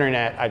on the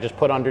internet, I just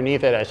put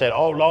underneath it, I said,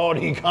 oh Lord,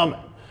 he coming.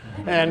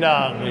 And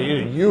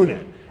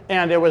unit.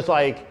 And it was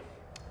like,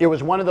 it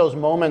was one of those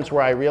moments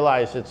where I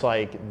realized it's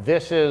like,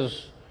 this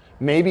is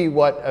maybe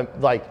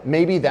what,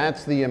 maybe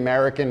that's the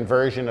American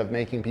version of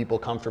making people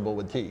comfortable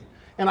with tea.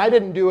 And I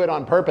didn't do it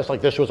on purpose,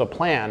 like this was a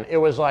plan. It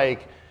was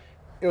like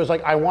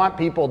I want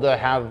people to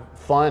have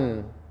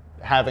fun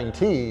having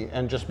tea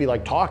and just be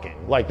like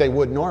talking like they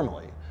would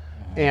normally.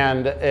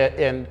 And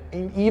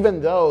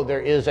even though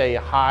there is a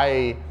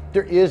high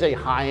there is a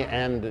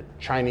high-end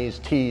Chinese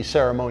tea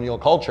ceremonial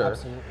culture.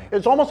 Absolutely.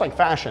 It's almost like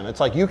fashion. It's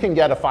like you can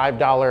get a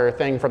 $5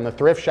 thing from the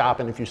thrift shop,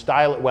 and if you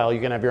style it well, you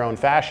can have your own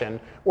fashion,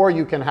 or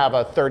you can have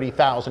a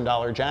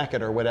 $30,000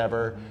 jacket or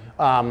whatever.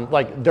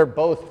 Like they're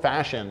both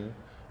fashion,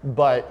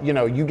 but you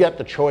know, you get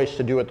the choice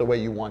to do it the way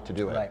you want to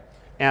do it. Right.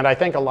 And I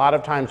think a lot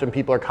of times when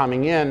people are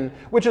coming in,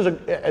 which is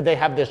they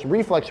have this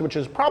reflex, which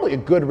is probably a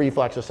good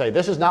reflex to say,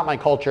 this is not my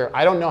culture.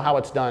 I don't know how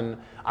it's done.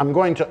 I'm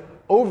going to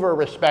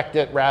over-respect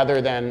it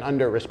rather than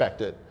under-respect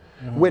it,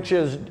 which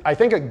is, I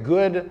think,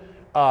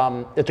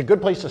 it's a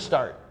good place to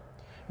start.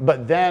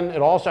 But then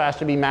it also has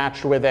to be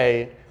matched with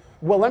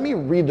well, let me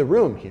read the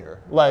room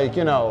here. Like,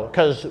 you know,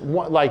 because,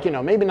 like, you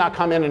know, maybe not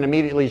come in and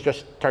immediately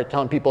just start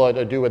telling people what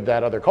to do with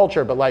that other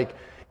culture, but like,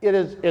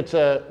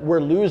 we're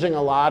losing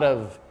a lot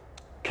of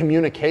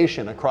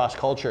communication across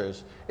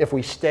cultures if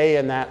we stay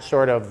in that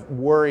sort of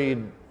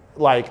worried,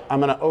 like, I'm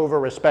gonna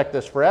over-respect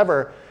this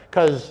forever,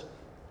 because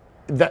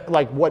that,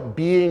 like, what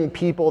being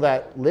people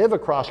that live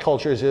across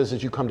cultures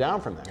is you come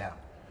down from that. Yeah.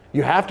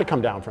 You have to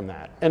come down from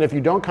that. And if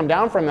you don't come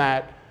down from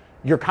that,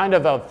 you're kind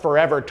of a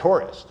forever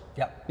tourist.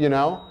 Yep. You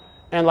know?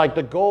 And like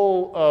the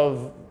goal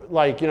of,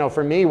 like, you know,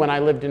 for me when I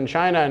lived in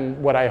China,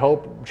 and what I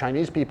hope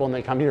Chinese people when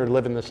they come here to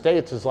live in the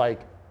States is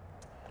like,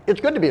 it's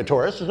good to be a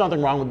tourist. There's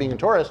nothing wrong with being a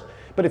tourist.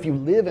 But if you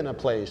live in a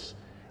place,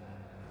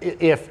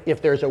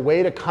 if there's a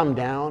way to come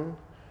down,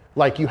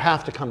 like, you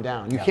have to come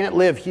down. You can't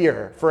live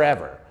here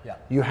forever. Yeah.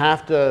 You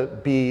have to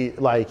be,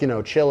 like, you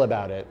know, chill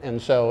about it.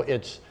 And so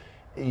it's,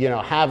 you know,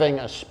 having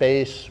a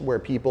space where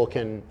people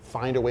can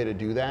find a way to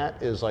do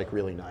that is like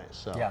really nice.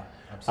 So yeah,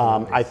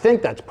 absolutely. I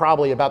think that's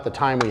probably about the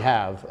time we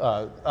have.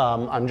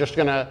 I'm just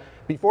gonna,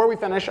 before we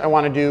finish, I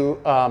want to do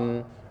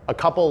a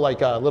couple like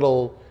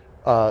little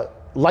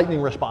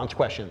lightning response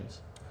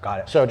questions. Got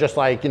it. So just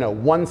like, you know,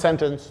 1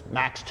 sentence,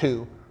 max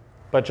 2,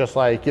 but just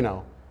like, you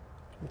know,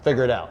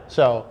 figure it out.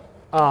 So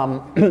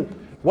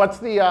what's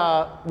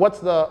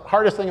the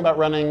hardest thing about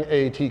running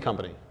a tea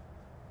company?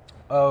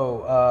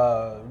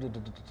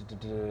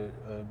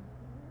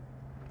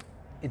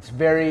 It's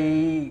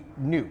very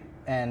new,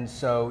 and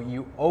so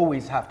you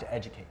always have to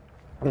educate.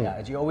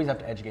 Yeah, you always have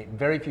to educate.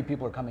 Very few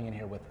people are coming in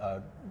here with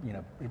you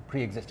know,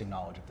 pre-existing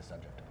knowledge of the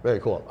subject. Very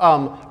cool.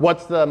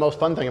 What's the most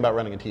fun thing about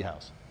running a tea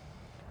house?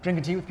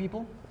 Drinking tea with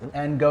people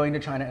and going to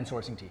China and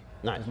sourcing tea.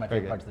 Nice. Those are my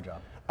favorite parts of the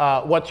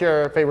job. What's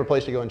your favorite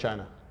place to go in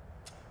China?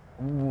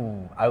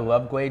 Ooh, I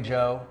love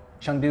Guizhou.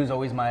 Chengdu is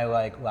always my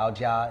like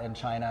Laojia in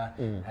China,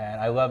 and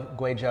I love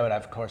Guizhou, and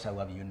of course I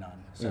love Yunnan.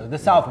 So the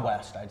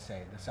Southwest, I'd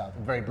say, the South.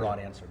 A very broad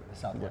answer, but the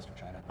Southwest of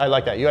China. I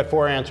like that. You had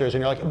 4 answers,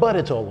 and you're like, but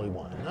it's only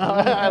 1.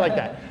 I like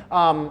that.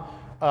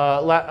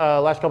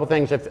 Last couple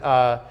things.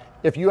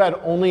 If you had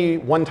only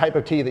one type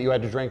of tea that you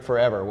had to drink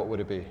forever, what would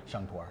it be?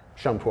 Sheng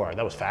Pu'er.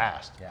 That was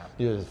fast. Yeah.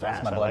 It was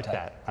fast. That's my blood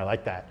type. I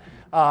like that.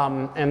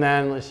 And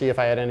then let's see if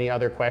I had any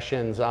other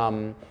questions.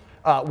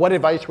 What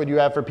advice would you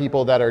have for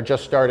people that are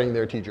just starting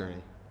their tea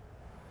journey?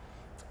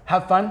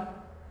 Have fun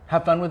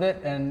with it,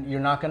 and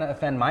you're not going to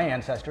offend my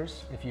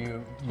ancestors if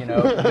you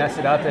know, mess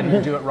it up and you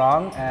do it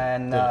wrong.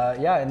 And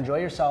yeah, enjoy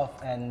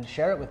yourself and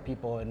share it with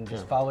people, and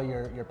just follow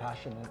your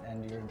passion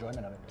and your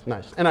enjoyment of it.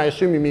 Nice. And I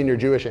assume you mean your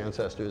Jewish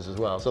ancestors as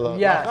well. So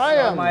yes,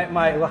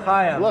 my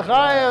l'chaim.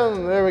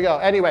 L'chaim. There we go.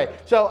 Anyway,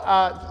 so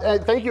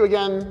thank you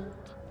again.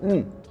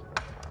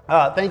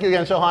 Thank you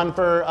again, Sohan,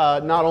 for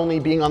not only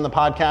being on the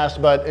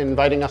podcast, but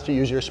inviting us to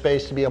use your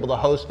space to be able to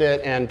host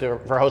it, and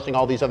for hosting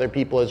all these other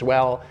people as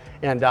well.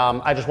 And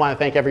I just want to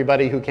thank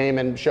everybody who came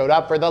and showed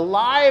up for the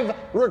live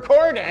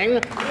recording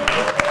of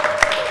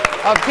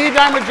Tea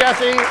Time with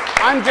Jesse.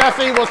 I'm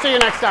Jesse. We'll see you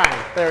next time.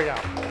 There we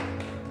go.